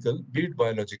it chemical, be it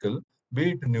biological,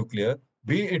 be it nuclear,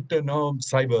 be it now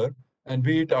cyber, and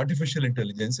be it artificial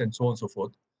intelligence, and so on and so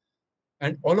forth.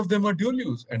 And all of them are dual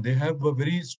use, and they have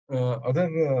very other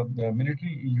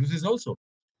military uses also.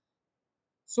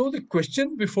 So the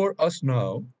question before us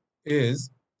now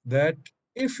is that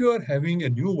if you are having a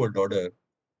new world order,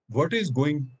 what is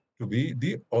going to be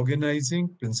the organizing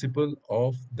principle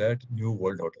of that new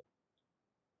world order?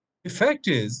 The fact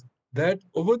is that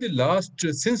over the last,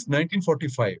 since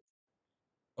 1945,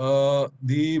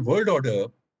 the world order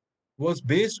was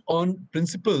based on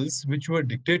principles which were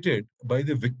dictated by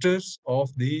the victors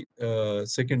of the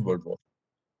Second World War.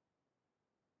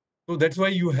 So that's why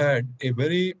you had a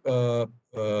very,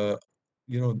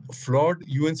 flawed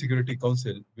UN Security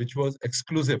Council, which was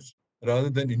exclusive rather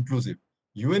than inclusive.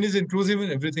 UN is inclusive in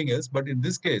everything else, but in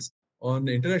this case, on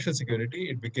international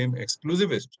security, it became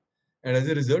exclusivist. And as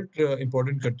a result,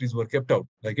 important countries were kept out,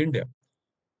 like India.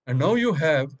 And now you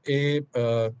have a,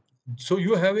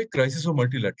 you have a crisis of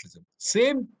multilateralism.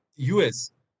 Same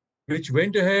US, which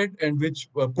went ahead and which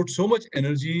put so much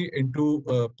energy into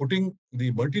putting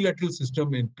the multilateral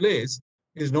system in place,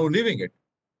 is now leaving it.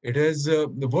 It has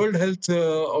the World Health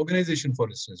Organization, for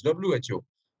instance, WHO,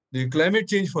 the climate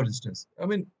change, for instance. I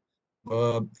mean,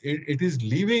 it is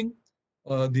leaving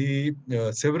the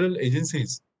several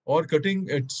agencies or cutting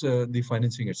its the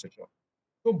financing, etc.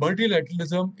 So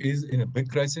multilateralism is in a big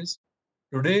crisis.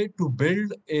 Today, to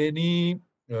build any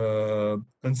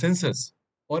consensus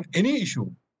on any issue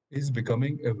is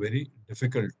becoming a very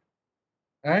difficult.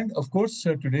 And of course,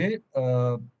 today,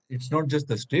 it's not just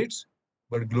the states,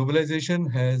 but globalization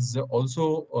has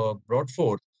also brought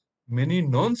forth many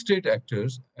non-state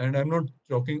actors. And I'm not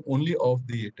talking only of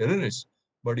the terrorists,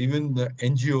 but even the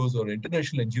NGOs or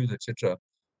international NGOs, etc.,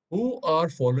 who are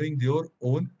following their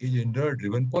own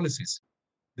agenda-driven policies.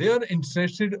 They are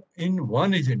interested in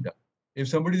one agenda. If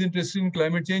somebody is interested in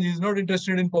climate change, he is not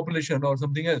interested in population or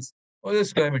something else, or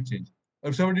just climate change. Or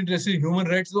if somebody is interested in human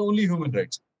rights, only human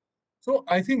rights. So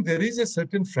I think there is a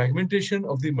certain fragmentation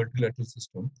of the multilateral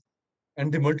system, and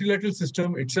the multilateral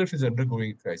system itself is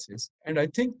undergoing a crisis. And I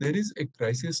think there is a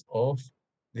crisis of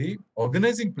the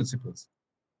organizing principles.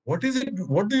 What is it?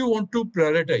 What do you want to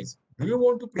prioritize? Do you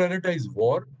want to prioritize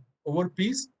war over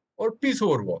peace or peace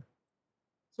over war?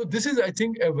 So this is, I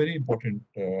think, a very important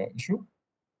issue.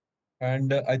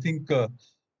 And I think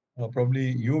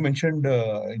probably you mentioned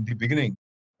in the beginning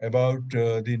about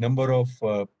the number of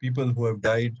people who have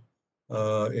died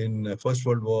in First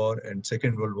World War and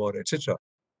Second World War, etc.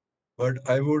 But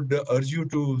I would urge you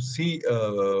to see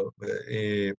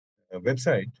a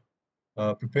website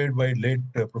prepared by late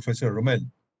Professor Rommel,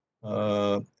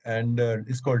 and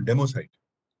it's called Democide.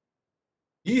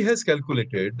 He has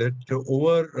calculated that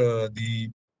over the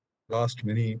last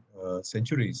many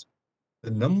centuries,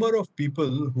 the number of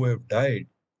people who have died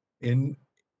in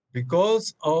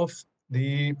because of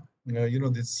the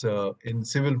this in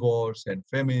civil wars and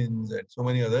famines and so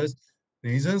many others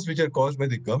reasons which are caused by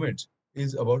the governments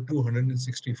is about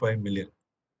 265 million.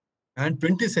 And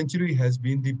 20th century has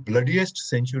been the bloodiest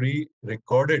century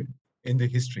recorded in the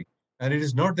history. And it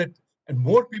is not that, and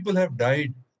more people have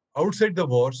died outside the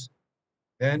wars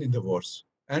than in the wars,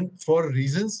 and for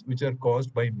reasons which are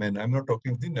caused by men. I'm not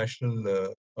talking of the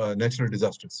natural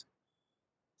disasters.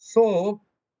 So,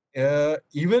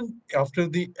 even after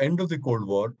the end of the Cold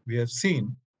War, we have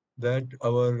seen that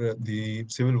the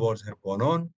civil wars have gone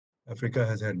on. Africa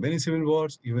has had many civil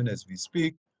wars, even as we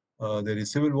speak. There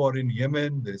is civil war in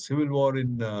Yemen, there is civil war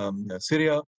in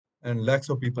Syria, and lakhs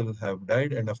of people have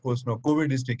died. And of course, now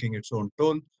COVID is taking its own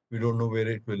toll. We don't know where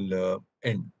it will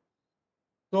end.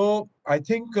 So I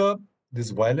think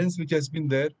this violence which has been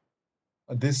there,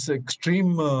 this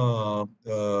extreme lack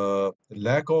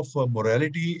of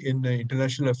morality in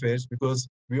international affairs, because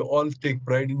we all take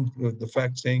pride in the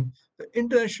fact saying the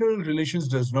international relations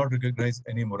does not recognize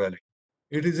any morality.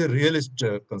 It is a realist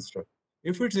construct.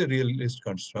 If it's a realist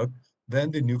construct, then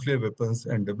the nuclear weapons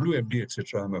and WMD,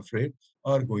 etc., I'm afraid,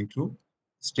 are going to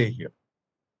stay here.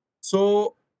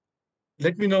 So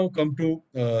let me now come to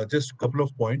just a couple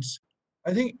of points.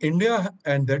 I think India,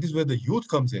 and that is where the youth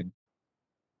comes in.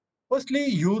 Firstly,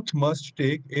 youth must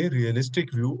take a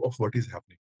realistic view of what is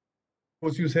happening. Of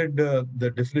course, you said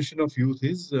the definition of youth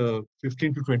is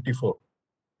 15 to 24,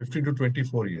 15 to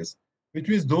 24 years, which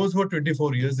means those who are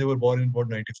 24 years, they were born in about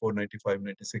 94, 95,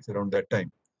 96, around that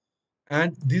time.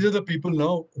 And these are the people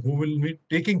now who will be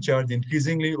taking charge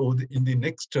increasingly in the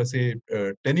next, say,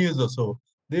 10 years or so.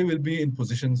 They will be in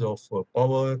positions of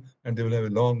power, and they will have a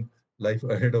long life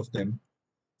ahead of them.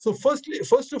 So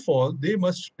first of all, they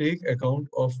must take account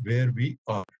of where we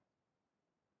are.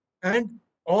 And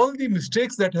all the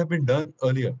mistakes that have been done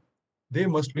earlier, they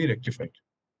must be rectified.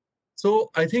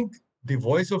 So I think the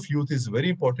voice of youth is very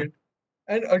important.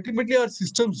 And ultimately, our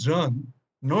systems run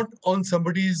not on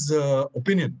somebody's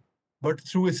opinion, but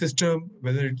through a system,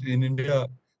 whether it's in India,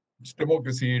 it's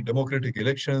democracy, democratic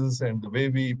elections, and the way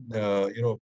we,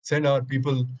 send our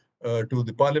people to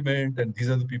the parliament, and these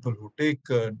are the people who take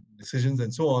decisions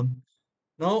and so on.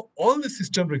 Now, all the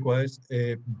system requires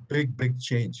a big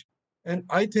change. And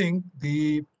I think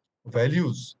the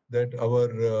values that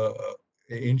our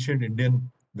ancient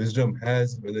Indian wisdom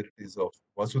has, whether it is of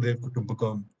Vasudhaiva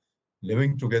Kutumbakam,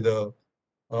 living together,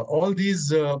 all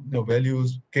these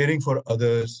values, caring for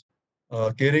others,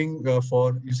 caring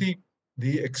for, you see,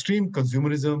 the extreme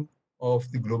consumerism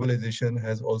of the globalization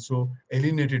has also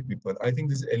alienated people. I think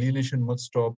this alienation must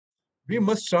stop. We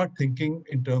must start thinking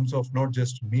in terms of not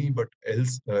just me, but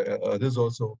others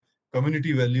also.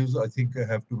 Community values, I think,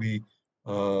 have to be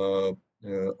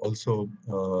also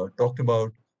talked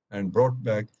about and brought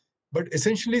back. But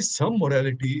essentially, some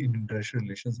morality in international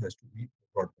relations has to be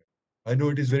brought back. I know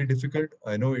it is very difficult.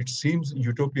 I know it seems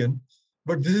utopian,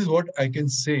 but this is what I can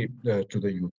say to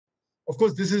the youth. Of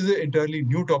course, this is an entirely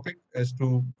new topic as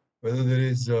to whether there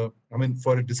is,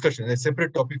 for a discussion, a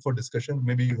separate topic for discussion.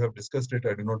 Maybe you have discussed it,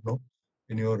 I do not know,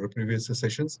 in your previous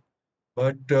sessions.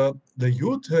 But the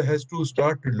youth has to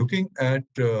start looking at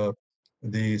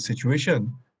the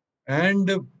situation,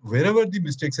 and wherever the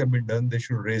mistakes have been done, they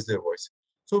should raise their voice.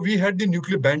 So we had the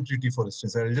nuclear ban treaty, for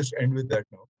instance. I'll just end with that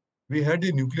now. We had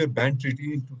the nuclear ban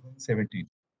treaty in 2017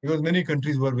 because many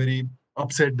countries were very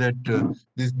upset that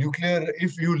this nuclear,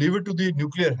 if you leave it to the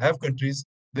nuclear have countries,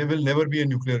 there will never be a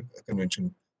nuclear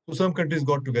convention. So some countries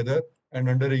got together and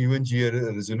under a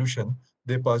UNGA resolution,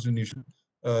 they passed a nuclear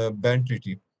ban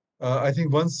treaty. I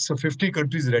think once 50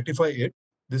 countries ratify it,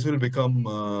 this will become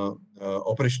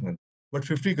operational. But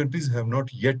 50 countries have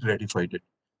not yet ratified it.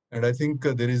 And I think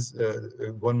there is,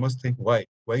 one must think why.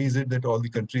 Why is it that all the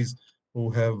countries who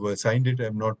have signed it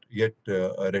have not yet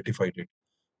ratified it?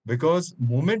 Because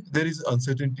moment there is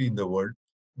uncertainty in the world,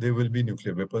 there will be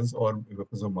nuclear weapons or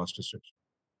weapons of mass destruction.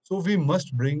 So we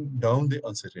must bring down the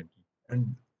uncertainty.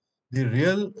 And the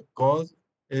real cause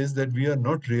is that we are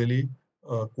not really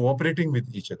cooperating with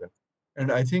each other.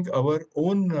 And I think our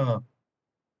own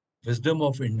wisdom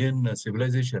of Indian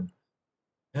civilization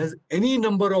has any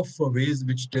number of ways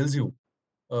which tells you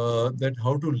that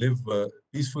how to live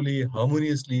peacefully,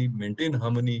 harmoniously, maintain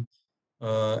harmony,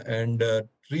 and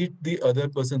treat the other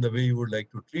person the way you would like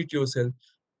to treat yourself.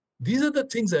 These are the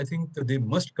things I think that they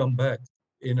must come back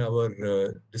in our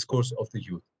discourse of the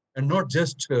youth, and not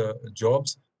just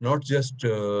jobs, not just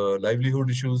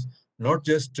livelihood issues, not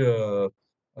just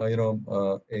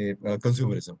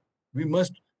consumerism. We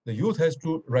must. The youth has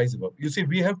to rise above. You see,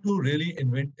 we have to really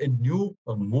invent a new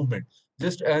movement.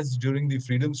 Just as during the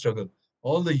freedom struggle,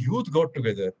 all the youth got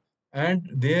together, and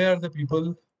they are the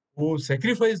people who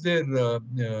sacrificed their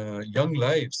young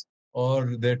lives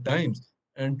or their times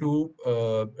and to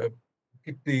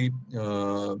kick the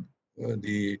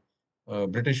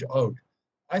British out.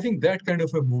 I think that kind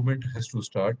of a movement has to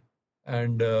start.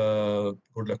 And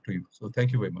good luck to you. So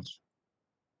thank you very much.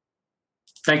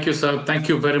 Thank you, sir. Thank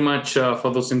you very much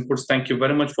for those inputs. Thank you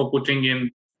very much for putting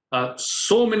in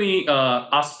so many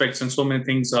aspects and so many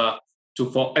things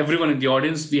for everyone in the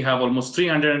audience. We have almost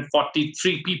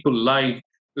 343 people live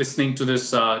listening to this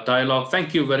dialogue.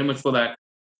 Thank you very much for that.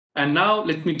 And now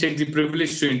let me take the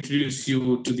privilege to introduce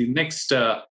you to the next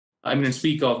eminent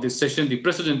speaker of this session, the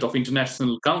President of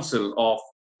International Council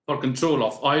for Control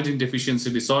of Iodine Deficiency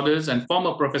Disorders and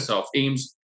former Professor of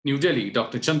AIIMS, New Delhi,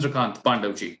 Dr. Chandrakant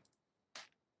Pandavji.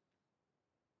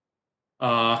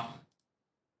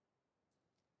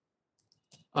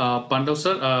 Pandav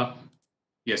sir,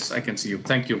 yes, I can see you.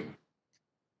 Thank you.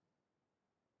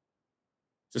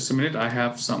 Just a minute, I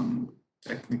have some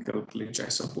technical glitch, I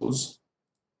suppose.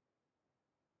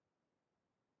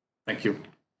 Thank you.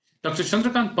 Dr.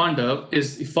 Chandrakant Pandav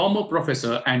is the former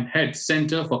professor and head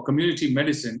Center for Community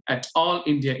Medicine at All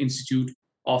India Institute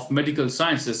of Medical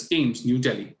Sciences, AIIMS, New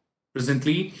Delhi.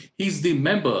 Presently, he is the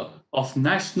member of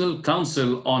National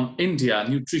Council on India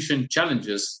Nutrition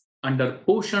Challenges under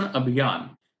Poshan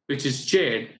Abhiyan, which is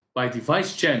chaired by the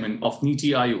Vice Chairman of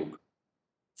Niti Aayog.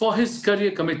 For his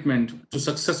career commitment to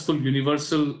successful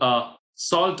universal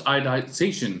salt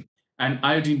iodization and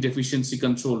iodine deficiency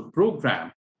control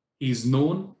program, he is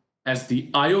known as the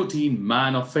Iodine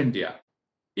Man of India.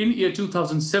 In year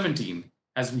 2017,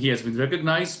 as he has been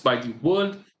recognized by the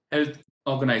World Health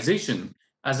Organization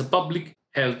as a public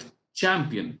health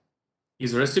champion. He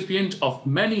is a recipient of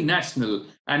many national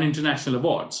and international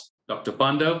awards. Dr.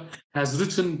 Pandav has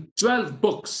written 12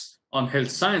 books on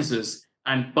health sciences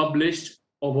and published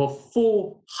over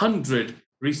 400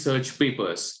 research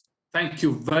papers. Thank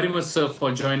you very much, sir,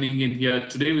 for joining in here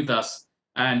today with us.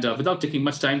 And without taking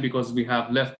much time, because we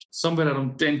have left somewhere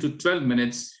around 10 to 12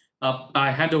 minutes,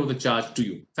 I hand over the charge to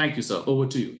you. Thank you, sir. Over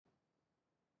to you.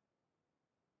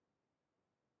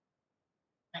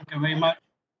 Thank you very much.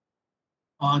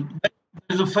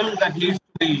 There's a film that needs to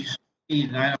be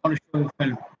seen. I want to show you a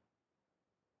film.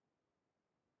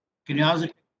 Can you ask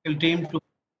the technical team to?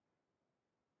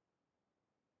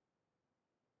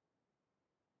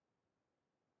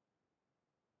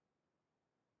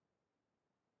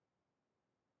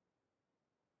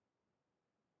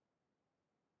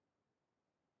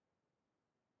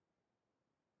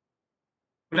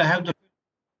 Could I have the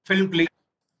film, please?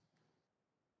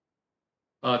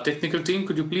 Technical team,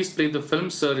 could you please play the film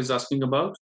sir is asking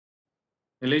about?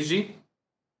 Nilesh ji,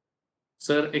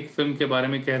 sir एक film के बारे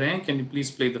में कह रहे हैं. Can you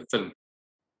please play the film?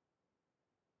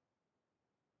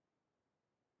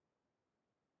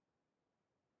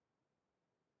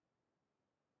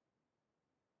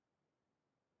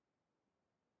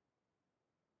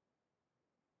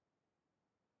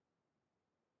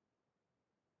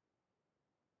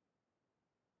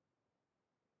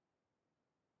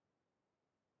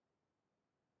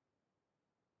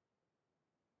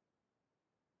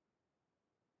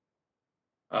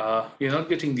 We are not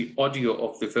getting the audio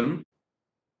of the film.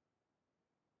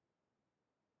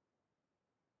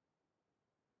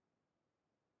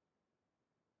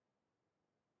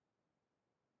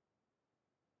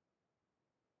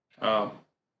 I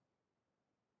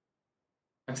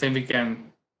think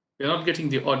we're not getting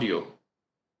the audio.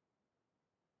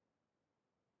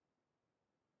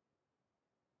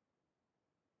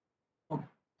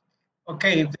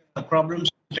 Okay, if there are problems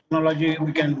with technology,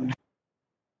 we can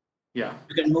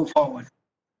move forward.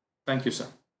 Thank you, sir.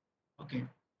 Okay.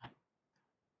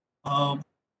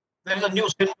 There is a new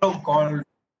syndrome called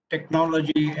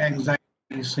technology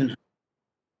anxiety syndrome.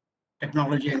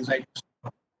 Technology anxiety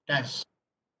syndrome, TAS.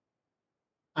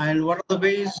 And one of the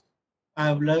ways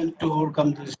I've learned to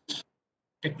overcome this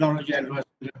technology anxiety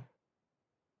syndrome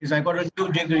is I got a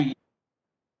new degree,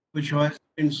 which was,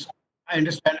 I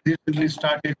understand, recently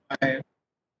started by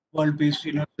World Peace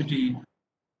University,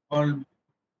 called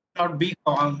not Be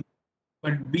Calm,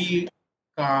 but Be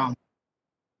Calm.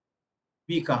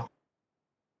 Be Calm.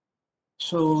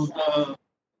 So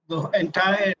the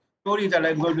entire story that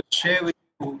I'm going to share with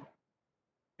you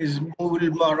is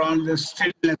moving around the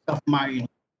stillness of mind.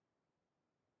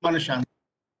 Manashan.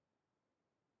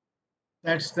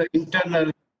 That's the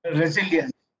internal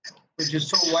resilience, which is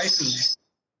so vital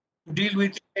to deal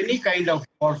with any kind of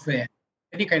warfare,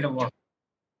 any kind of warfare.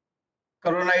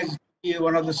 Corona is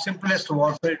one of the simplest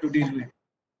warfare to deal with.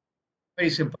 Very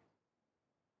simple.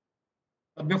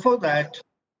 Before that,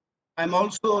 I'm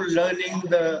also relearning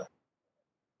the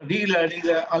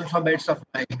alphabets of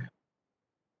life.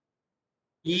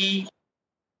 E,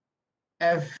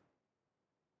 F,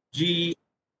 G,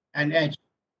 and H.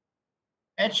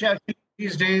 H actually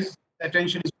these days, the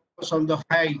attention is focused on the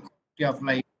high quality of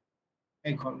life,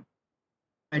 I call it.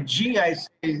 And G, I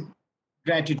say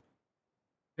gratitude,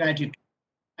 gratitude.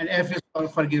 And F is for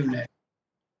forgiveness.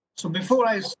 So before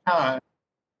I start,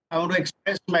 I want to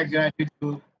express my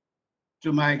gratitude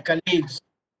to my colleagues,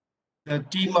 the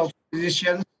team of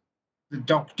physicians, the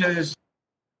doctors,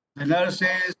 the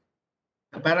nurses,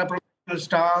 the paraprofessional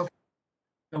staff,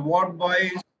 the ward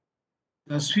boys,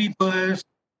 the sweepers,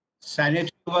 sanitary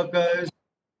workers,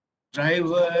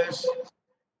 drivers,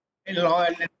 law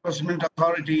and enforcement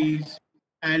authorities,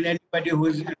 and anybody who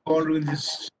is involved with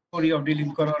this story of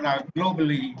dealing corona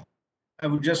globally. I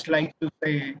would just like to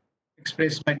say,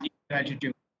 express my deep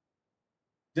gratitude.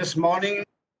 This morning,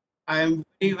 I am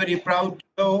very, very proud to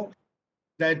know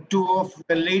that two of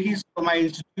the ladies from my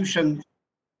institution,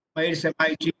 ICCIDD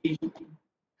MIT,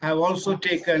 have also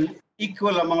taken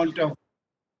equal amount of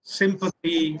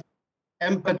sympathy,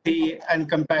 empathy, and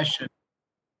compassion.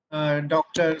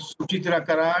 Dr. Suchitra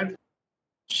Karad,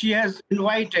 she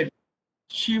went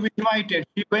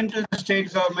to the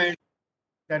state government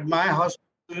that my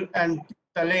hospital and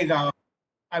Talegaon,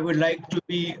 I would like to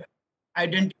be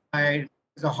identified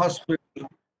as a hospital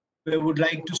where would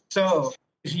like to serve.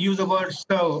 Use the word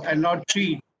serve and not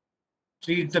treat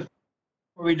the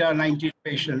COVID-19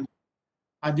 patients.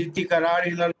 Aditi Karar,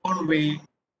 in her own way,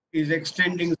 is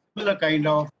extending similar kind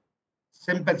of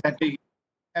sympathetic,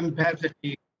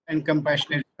 empathetic, and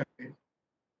compassionate service.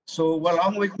 So,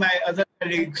 along with my other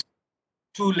colleagues,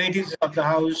 two ladies of the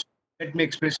house, let me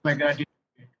express my gratitude.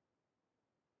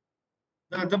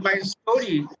 My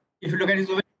story, if you look at it, is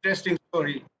a very interesting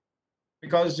story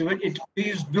because it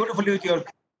fits beautifully with your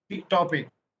topic,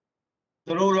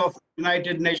 the role of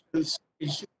United Nations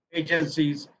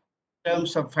agencies in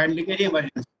terms of handling any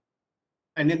emergency.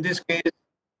 And in this case,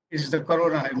 is the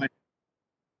corona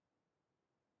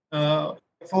emergency.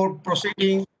 Before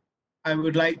proceeding, I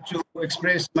would like to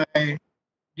express my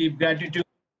deep gratitude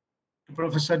to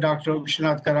Professor Dr.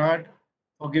 Vishwanath Karad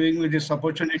for giving me this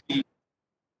opportunity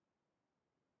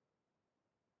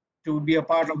to be a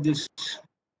part of this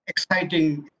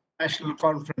exciting national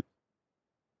conference.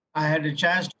 I had a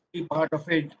chance to be part of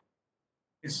it.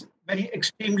 It's very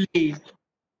extremely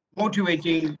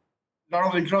motivating. A lot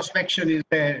of introspection is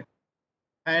there.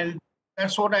 And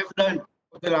that's what I've learned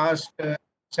for the last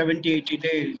 70, 80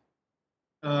 days.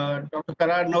 Dr.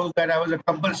 Karar knows that I was a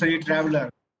compulsory traveler,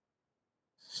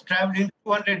 traveling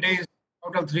 200 days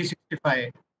out of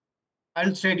 365.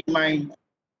 Unsteady mind,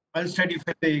 unsteady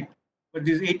physique. But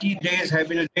these 80 days have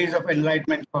been days of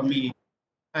enlightenment for me.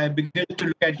 I began to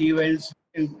look at events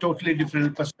in totally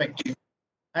different perspective.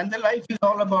 And the life is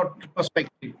all about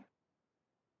perspective.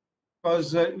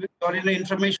 Because you're in an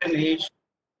information age,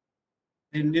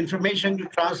 in information to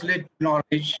translate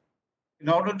knowledge. In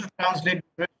order to translate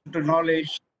to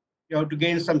knowledge, you have to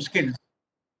gain some skills,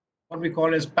 what we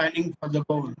call as spanning for the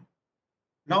goal.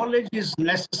 Knowledge is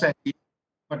necessary,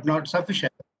 but not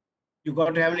sufficient. You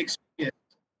got to have an experience.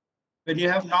 When you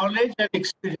have knowledge and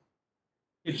experience,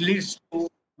 it leads to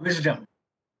wisdom.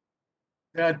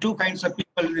 There are two kinds of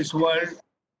people in this world,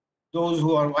 those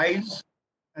who are wise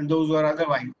and those who are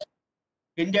otherwise.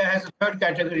 India has a third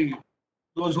category,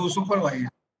 those who supervise.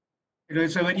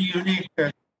 It's a very unique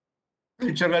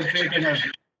cultural trait in us.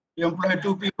 You employ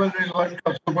two people, there is one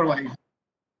to supervise.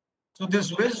 So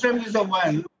this wisdom is the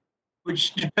one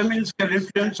which determines your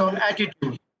influence on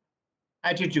attitude.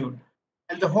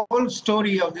 And the whole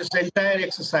story of this entire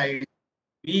exercise,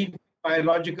 be it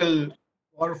biological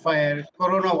warfare,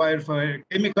 corona warfare,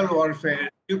 chemical warfare,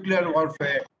 nuclear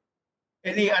warfare,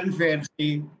 any unfair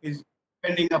thing is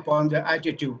depending upon the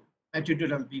attitude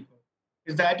of people.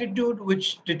 It's the attitude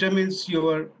which determines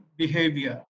your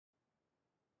behavior.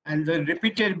 And the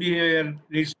repeated behavior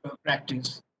leads to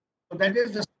practice. So that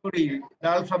is the story. The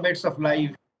alphabets of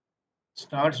life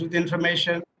starts with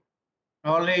information,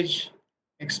 knowledge,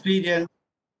 experience,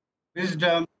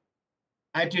 wisdom,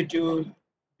 attitude,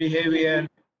 behavior,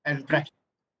 and practice.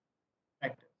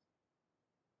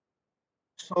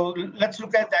 So let's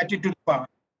look at the attitude part.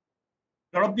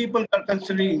 A lot of people are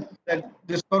considering that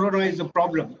this corona is a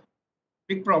problem,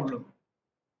 big problem.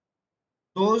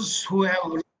 Those who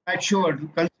have matured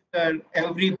consider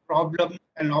every problem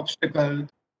and obstacle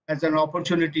as an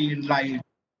opportunity in life,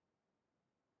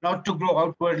 not to grow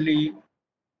outwardly,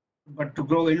 but to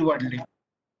grow inwardly.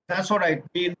 That's what I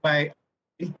mean by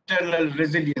internal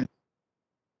resilience,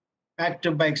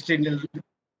 backed by external.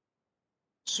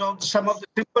 So some of the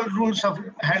simple rules of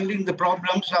handling the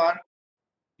problems are: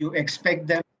 you expect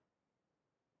them,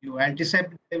 you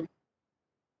anticipate them,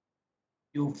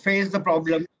 You face the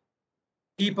problem,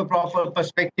 keep a proper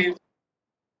perspective,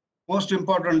 most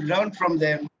important, learn from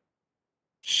them,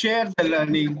 share the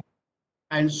learning,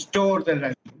 and store the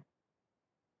learning.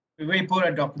 We're very poor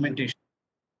at documentation.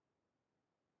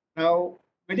 Now,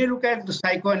 when you look at the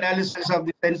psychoanalysis of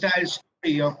this entire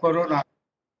story of Corona,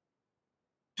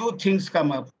 two things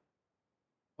come up.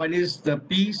 One is the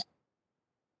peace,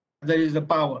 there is the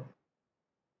power.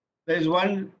 There is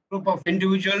one group of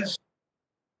individuals,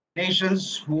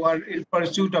 nations who are in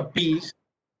pursuit of peace,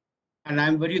 and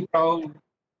I'm very proud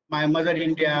my mother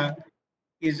India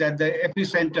is at the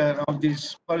epicenter of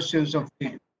these pursuits of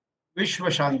peace. Vishwa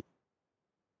Shanti.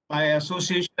 My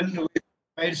association with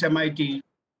ICCIDD MIT,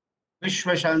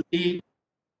 Vishwa Shanti,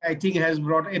 I think has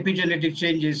brought epigenetic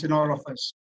changes in all of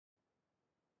us.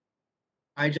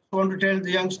 I just want to tell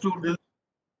the young students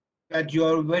that you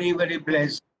are very, very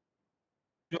blessed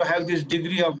to have this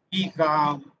degree of be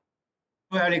calm,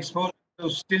 to have exposed to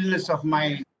stillness of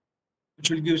mind, which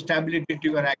will give stability to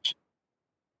your action.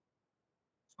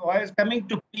 So I was coming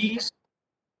to peace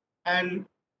and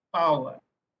power.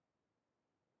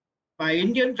 My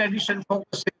Indian tradition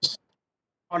focuses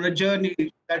on a journey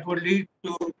that will lead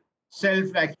to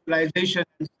self-actualization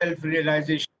and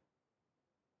self-realization.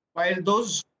 While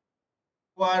those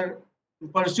who are in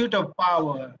pursuit of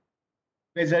power,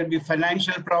 whether it be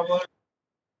financial power,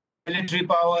 military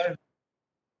power,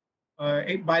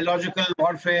 biological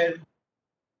warfare,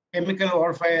 chemical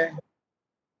warfare,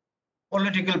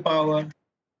 political power,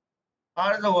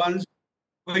 are the ones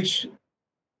which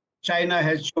China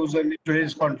has chosen in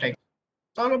today's context.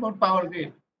 It's all about power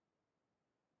game.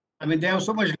 I mean, they have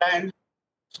so much land,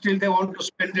 still they want to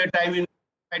spend their time in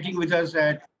fighting with us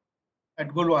at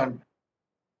Gulwan.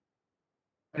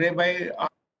 अरे भाई आप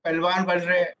पहलवान बन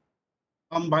रहे,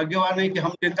 हम भाग्यवान हैं कि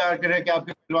हम जिंदा कर रहे कि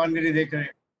आपकी पहलवानगिरी देख रहे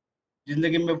हैं.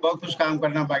 जिंदगी में बहुत कुछ काम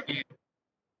करना बाकी है.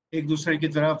 एक दूसरे की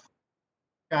तरफ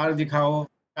प्यार दिखाओ,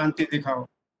 शांति दिखाओ.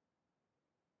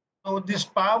 So this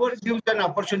power gives an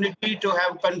opportunity to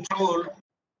have control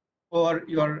over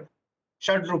your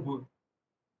shadrupu,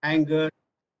 anger,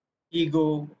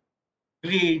 ego,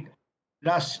 greed,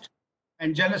 lust,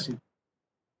 and jealousy,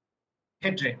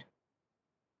 hatred.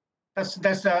 That's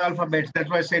the alphabet. That's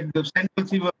why I said the central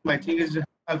theme of my thing is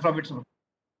alphabet.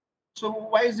 So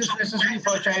why is this necessary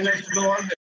for China to do all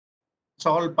this? It's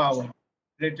all power,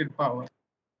 related power.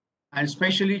 And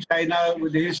especially China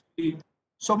with the history,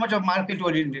 so much of market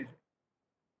oriented.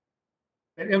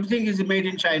 Everything is made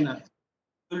in China.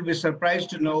 You'll be surprised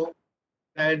to know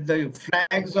that the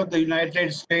flags of the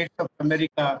United States of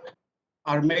America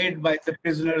are made by the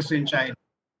prisoners in China,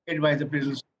 made by the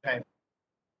prisoners in China.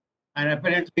 And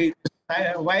apparently,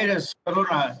 the virus,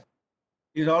 corona,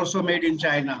 is also made in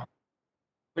China.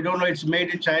 We don't know it's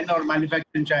made in China or manufactured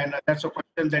in China. That's a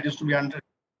question that is to be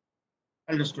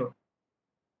understood.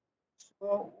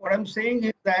 So what I'm saying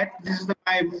is that this is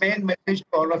my main message to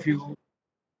all of you.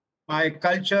 My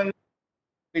culture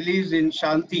believes in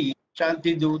Shanti,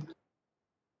 Shanti Doot.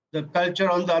 The culture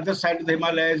on the other side of the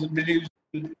Himalayas believes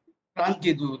in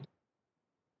Kranti Doot.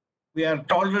 We are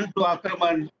tolerant to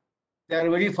Akraman. They are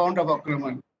very fond of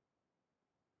Akraman.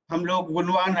 हम लोग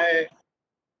गुणवान है,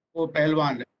 वो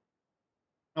पहलवान है.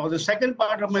 Now the second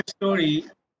part of my story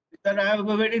is that I have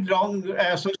a very long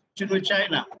association with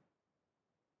China.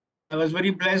 I was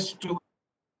very blessed to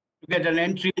get an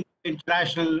entry into the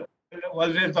International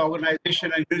World Health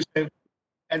Organization and UNICEF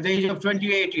at the age of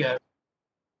 28 years.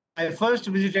 I first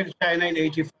visited China in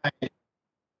 85,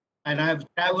 and I have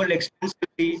traveled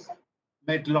extensively,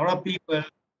 met a lot of people,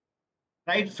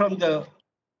 right from the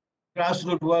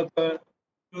grassroots worker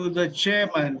to the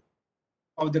chairman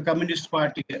of the Communist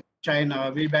Party of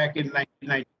China way back in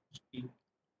 1990.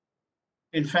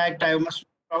 In fact, I must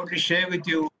proudly share with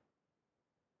you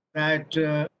that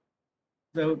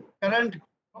the current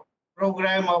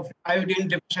program of iodine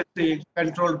deficiency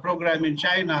control program in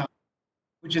China,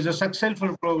 which is a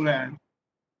successful program,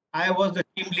 I was the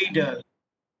team leader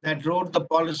that wrote the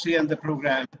policy and the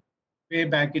program way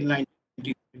back in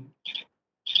 1993.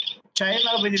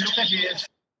 China, when you look at it,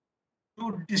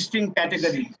 two distinct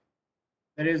categories.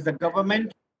 There is the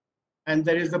government and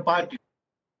there is the party.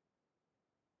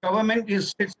 Government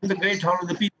sits in the great hall of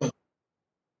the people,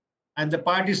 and the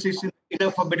party sits in the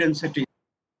inner forbidden city.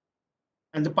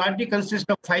 And the party consists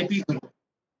of 5 people.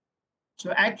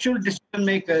 So actual decision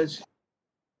makers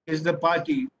is the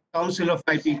party, council of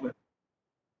 5 people.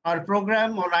 Our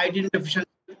program on iodine deficiency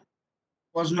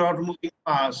was not moving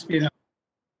fast enough.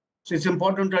 So it's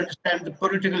important to understand the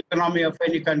political economy of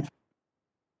any country.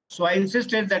 So I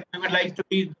insisted that we would like to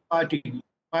meet the party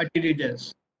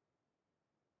leaders.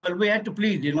 But we had to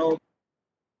plead,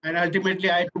 and ultimately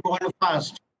I had to go on a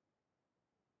fast.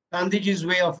 Gandhiji's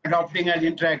way of adopting and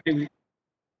interacting.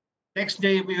 Next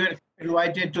day, we were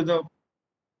invited to the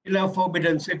Inner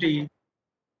Forbidden City,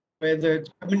 where the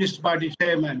Communist Party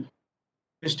chairman,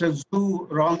 Mr. Zhu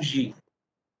Rongji,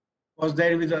 was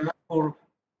there with the 4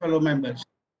 fellow members.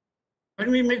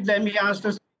 When we met them, he asked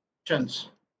us questions.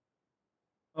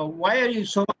 Why are you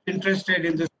so much interested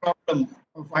in this problem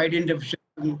of iodine deficiency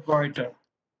in goiter?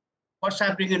 What's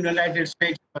happening in the United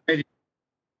States of America?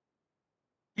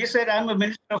 He said, I'm a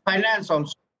minister of finance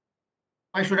also.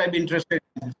 Why should I be interested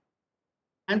in this?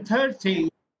 And third thing,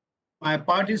 my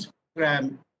party's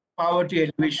program, poverty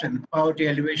elevation.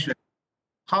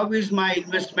 How is my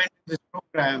investment in this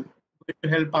program going to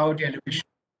help poverty elevation?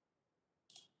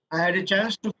 I had a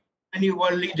chance to meet many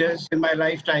world leaders in my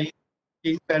lifetime,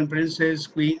 kings and princes,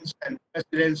 queens and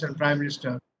presidents and prime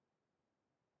minister.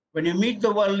 When you meet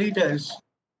the world leaders,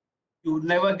 you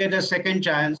never get a second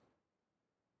chance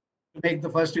to make the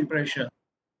first impression.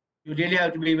 You really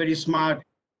have to be very smart.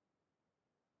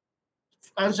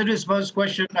 To answer his first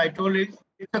question, I told him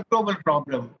it's a global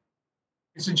problem.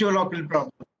 It's a geological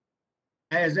problem.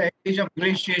 As the age of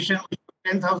glaciation, which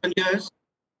took 10,000 years,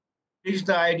 reached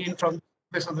the iodine from the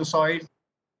surface of the soil.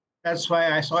 That's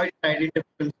why I saw it iodine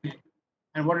deficiency.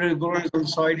 And what is grown on the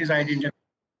soil is iodine deficiency.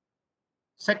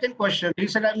 Second question, he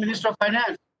said, I'm Minister of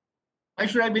Finance. Why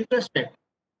should I be interested?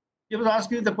 He was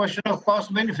asking the question of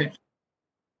cost benefit.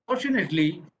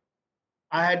 Fortunately,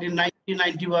 I had in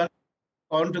 1991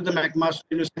 gone to the McMaster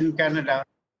University in Canada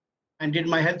and did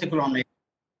my health economics.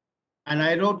 And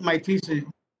I wrote my thesis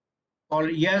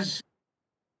called Yes,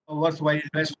 a Worthwhile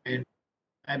Investment.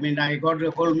 I mean, I got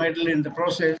a gold medal in the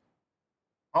process.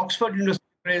 Oxford University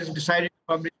Press decided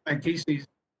to publish my thesis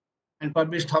and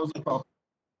published 1,000 copies.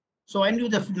 So I knew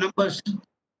the numbers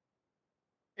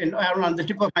on the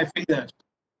tip of my fingers.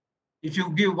 If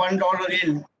you give $1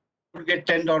 in, you get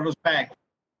 $10 back.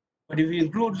 But if you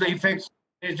include the effects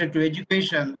related to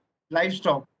education,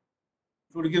 livestock,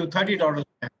 it would give $30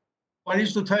 back.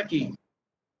 1:30.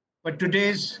 But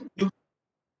today's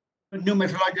new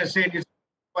methodology said it's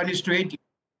 1:80.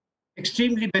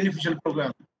 Extremely beneficial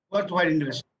program, worthwhile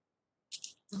investment.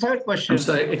 The third question. I'm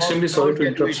sorry, extremely sorry to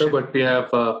interrupt, sir, but we have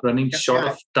running short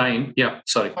of time. Yeah,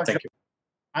 sorry. Thank you.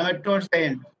 I'm at towards the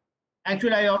end.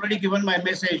 Actually, I already given my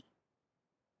message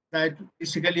that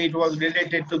basically it was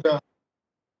related to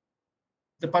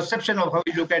the perception of how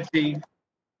you look at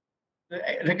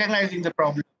recognizing the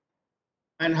problem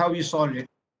and how you solve it.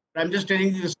 I'm just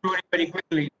telling you the story very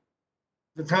quickly.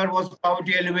 The third was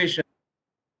poverty elevation.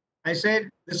 I said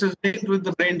this is linked with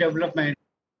the brain development.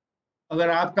 अगर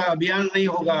आपका अभियान नहीं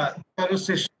होगा,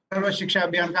 सर्व शिक्षा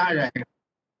अभियान कहाँ जाएगा?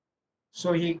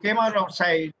 So he came out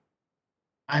outside.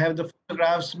 I have the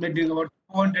photographs meeting about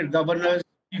 200 governors,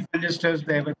 chief ministers,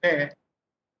 they were there.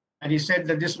 And he said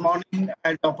that this morning I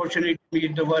had the opportunity to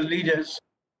meet the world leaders.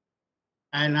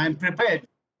 And I'm prepared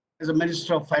as a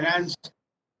Minister of Finance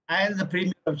and the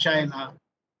Premier of China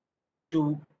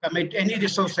to commit any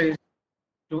resources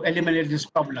to eliminate this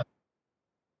problem.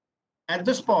 At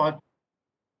the spot,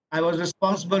 I was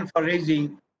responsible for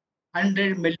raising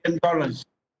 $100 million.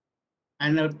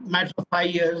 And in a matter of 5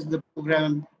 years, the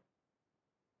program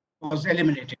was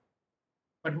eliminated.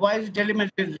 But why is it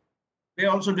eliminated? We're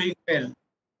also doing well.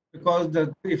 Because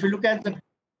if you look at the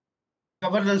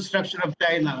governance structure of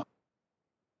China,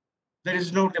 there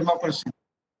is no democracy.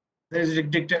 There is a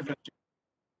dictatorship.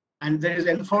 And there is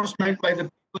enforcement by the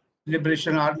People's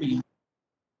Liberation Army,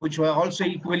 which were also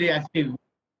equally active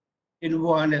in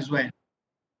Wuhan as well.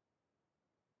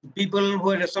 The people who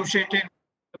were associated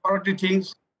with laboratory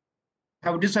things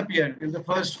have disappeared in the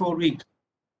first 4 weeks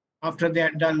after they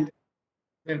had done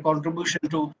their contribution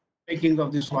to making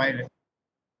of this virus.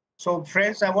 So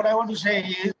friends, what I want to say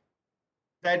is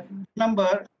that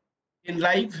remember, in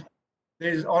life,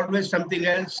 there is always something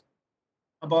else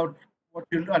about what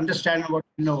you understand and what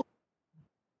you know.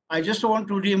 I just want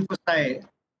to re-emphasize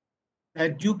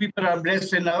that you people are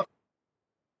blessed enough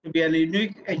to be in a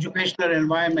unique educational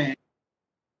environment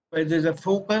where there's a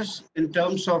focus in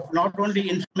terms of not only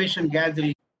information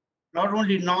gathering, not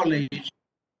only knowledge,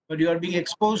 but you are being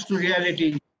exposed to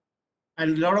reality,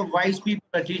 and a lot of wise people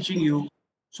are teaching you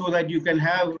so that you can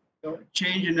have a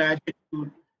change in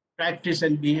attitude, practice,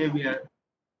 and behavior.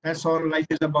 That's all life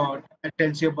is about. It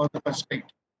tells you about the perspective.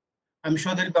 I'm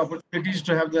sure there will be opportunities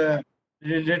to have the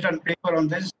written paper on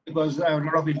this because I have a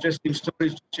lot of interesting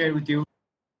stories to share with you.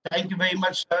 Thank you very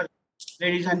much, sir.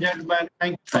 Ladies and gentlemen,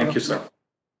 thank you. Thank you, sir.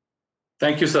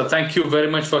 Thank you, sir. Thank you very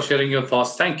much for sharing your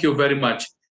thoughts. Thank you very much.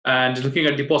 And looking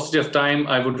at the paucity of time,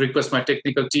 I would request my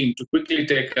technical team to quickly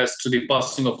take us to the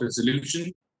passing of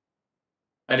resolution.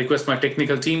 I request my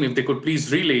technical team if they could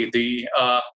please relay the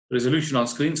resolution on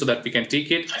screen so that we can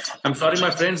take it. I'm sorry, my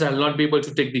friends, I'll not be able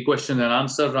to take the question and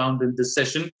answer round in this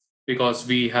session because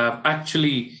we have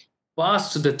actually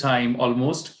passed the time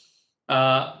almost.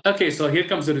 Okay, so here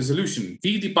comes the resolution.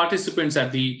 We, the participants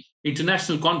at the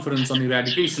International Conference on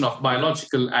Eradication of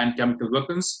Biological and Chemical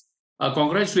Weapons,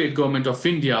 congratulate Government of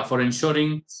India for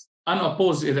ensuring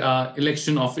unopposed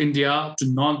election of India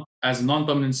to as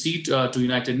non-permanent seat to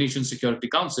United Nations Security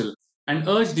Council, and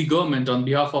urge the government on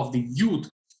behalf of the youth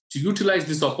to utilize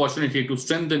this opportunity to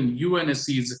strengthen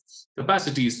UNSC's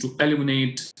capacities to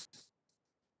eliminate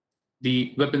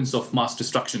the weapons of mass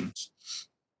destruction.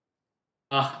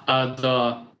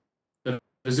 The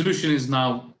resolution is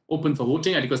now open for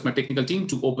voting. I request my technical team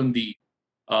to open the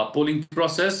polling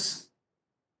process.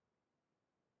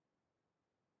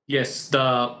 Yes,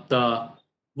 the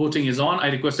voting is on. I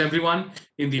request everyone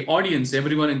in the audience,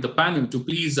 everyone in the panel to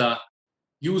please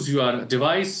use your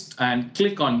device and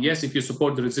click on yes if you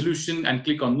support the resolution and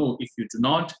click on no if you do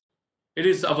not. It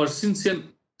is our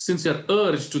sincere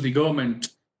urge to the government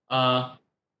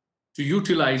to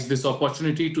utilize this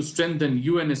opportunity to strengthen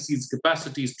UNSC's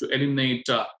capacities to eliminate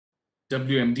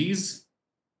WMDs.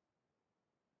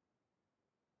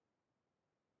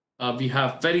 We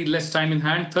have very less time in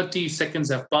hand. 30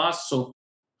 seconds have passed, so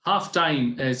half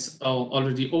time is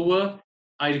already over.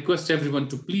 I request everyone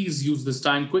to please use this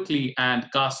time quickly and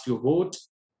cast your vote.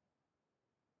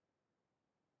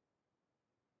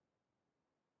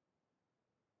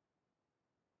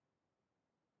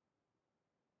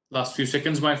 Last few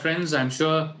seconds, my friends. I'm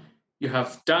sure you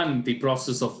have done the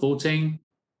process of voting.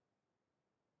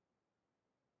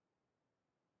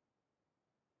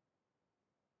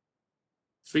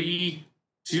 3,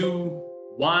 2,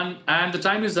 1, and the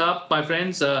time is up, my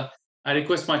friends. I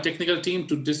request my technical team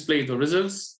to display the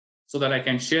results so that I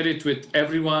can share it with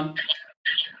everyone.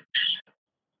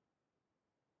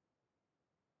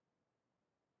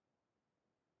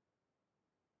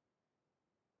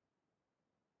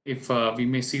 If we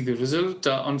may see the result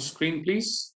on screen,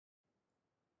 please.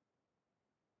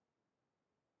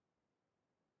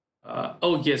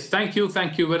 Oh, yes, thank you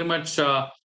very much.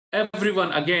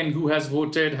 Everyone, again, who has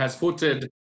voted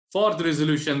for the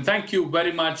resolution. Thank you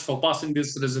very much for passing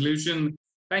this resolution.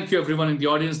 Thank you, everyone in the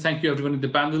audience. Thank you, everyone in the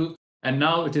panel. And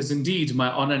now it is indeed my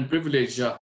honor and privilege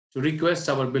to request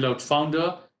our beloved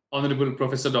founder, Honorable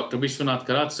Professor Dr. Vishwanath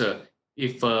Karat, sir,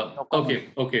 if,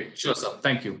 okay, sure, sir,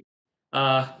 thank you.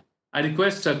 I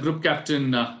request Group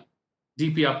Captain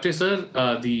D.P. Apte,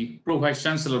 sir, the Pro Vice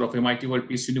Chancellor of MIT World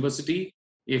Peace University,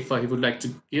 if he would like to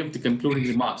give the concluding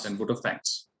remarks and vote of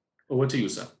thanks. Over to you,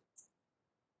 sir.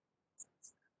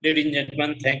 Ladies and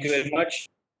gentlemen, thank you very much.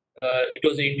 It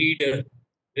was indeed a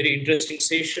very interesting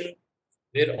session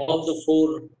where all the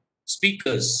four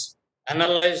speakers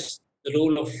analyzed the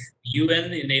role of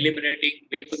UN in eliminating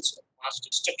weapons of mass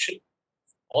destruction,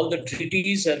 all the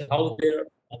treaties and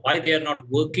why they are not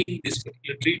working, these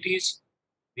particular treaties.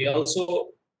 We also,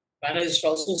 panelists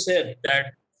also said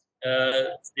that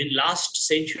in last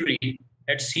century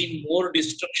had seen more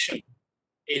destruction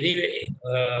anyway,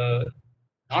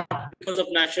 not because of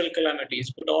natural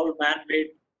calamities, but all man-made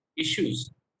issues.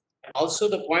 And also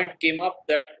the point came up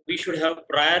that we should have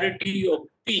priority of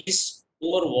peace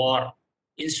over war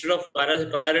instead of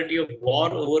priority of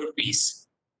war over peace.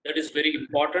 That is very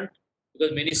important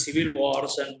because many civil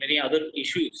wars and many other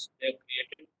issues, they have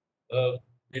created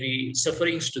very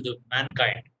sufferings to the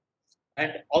mankind.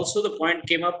 And also the point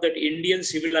came up that Indian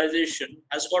civilization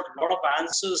has got a lot of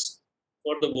answers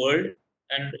for the world,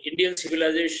 and Indian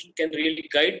civilization can really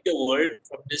guide the world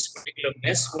from this particular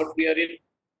mess what we are in.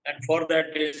 And for that,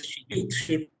 youth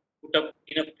should put up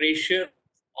enough pressure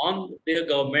on their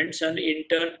governments and in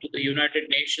turn to the United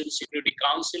Nations Security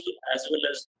Council as well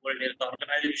as World Health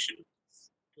Organization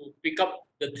to pick up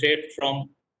the threat from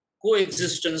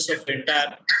coexistence of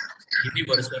entire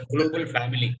universe or global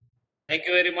family. Thank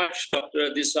you very much,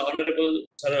 Dr. This Honorable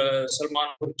Salman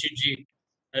Khurshid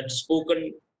had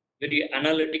spoken very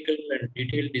analytical and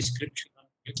detailed description of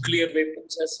nuclear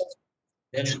weapons as such.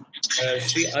 Then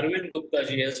Shri Arvind Gupta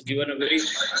ji has given a very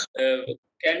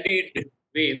candid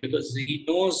way because he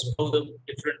knows how the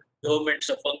different governments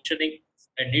are functioning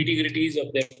and nitty-gritties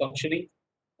of their functioning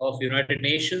of United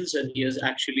Nations, and he has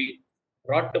actually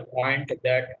brought the point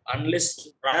that unless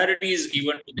priority is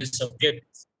given to this subject,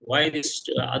 why this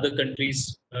other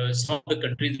countries, some of the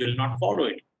countries will not follow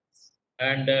it.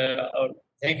 And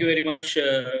thank you very much,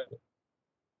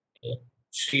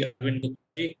 Shri Arvind Gupta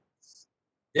ji.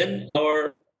 Then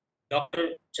our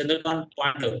Dr. Chandrakant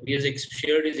Pandav, he has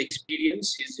shared his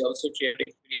experience. He's also shared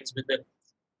experience with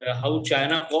how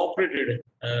China cooperated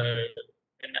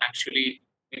when actually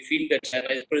we feel that China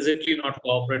is presently not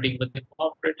cooperating, but they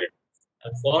cooperated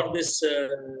for this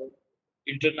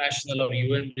international or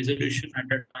UN resolution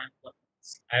under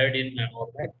iodine and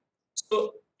all that.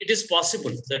 So it is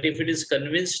possible that if it is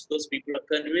convinced, those people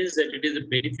are convinced that it is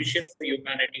beneficial for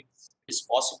humanity, it is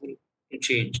possible to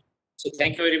change. So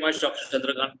thank you very much, Dr.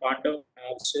 Chandrakant Pandav.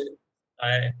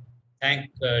 I thank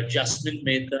Jasmine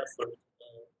Mehta for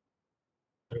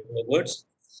her words.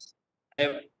 I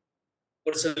have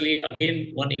personally,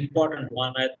 again, one important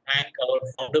one, I thank our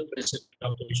founder president,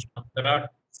 Dr. Vishwanath Karat.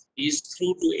 He is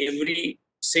through to every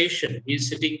session. He is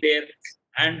sitting there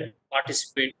and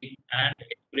participating and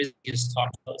expressing his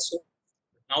thoughts also.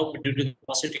 Now, due to the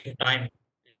positive time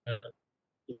to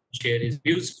share his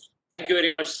views. Thank you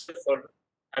very much, sir, for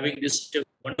having this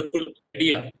wonderful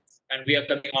idea. And we are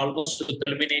coming almost to the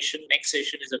culmination. Next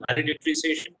session is a validatory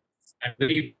session and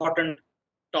very important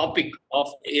topic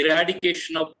of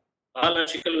eradication of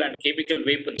biological and chemical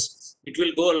weapons. It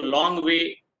will go a long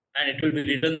way and it will be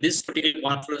written, this particular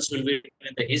conference will be written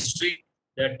in the history,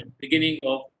 that beginning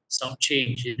of some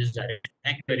change in this direction.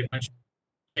 Thank you very much.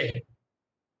 Okay.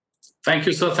 Thank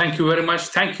you, sir. Thank you very much.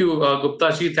 Thank you,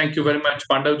 Gupta ji. Thank you very much,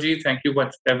 Pandav ji. Thank you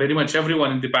very much,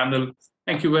 everyone in the panel.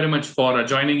 Thank you very much for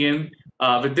joining in.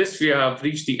 With this, we have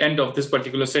reached the end of this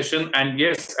particular session. And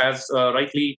yes, as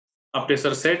rightly Apte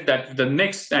sir said, that the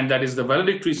next, and that is the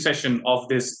valedictory session of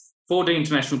this 4-day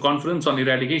international conference on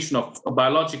eradication of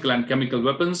biological and chemical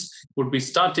weapons would be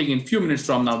starting in a few minutes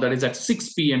from now. That is at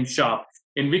 6 p.m. sharp,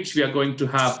 in which we are going to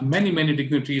have many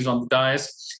dignitaries on the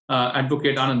dais.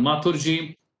 Advocate Anand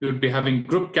Mathurji. We would be having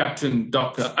Group Captain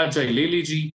Dr. Ajay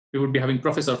Leliji. We would be having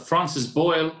Professor Francis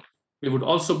Boyle. We would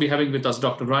also be having with us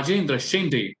Dr. Rajendra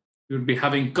Shende. We would be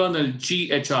having Colonel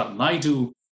G.H.R.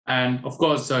 Naidu. And of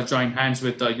course, join hands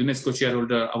with UNESCO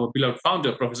shareholder, our beloved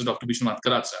founder, Professor Dr. Vishwanath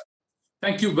Karat.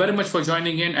 Thank you very much for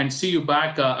joining in and see you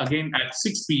back again at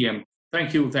 6 p.m.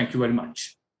 Thank you very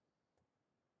much.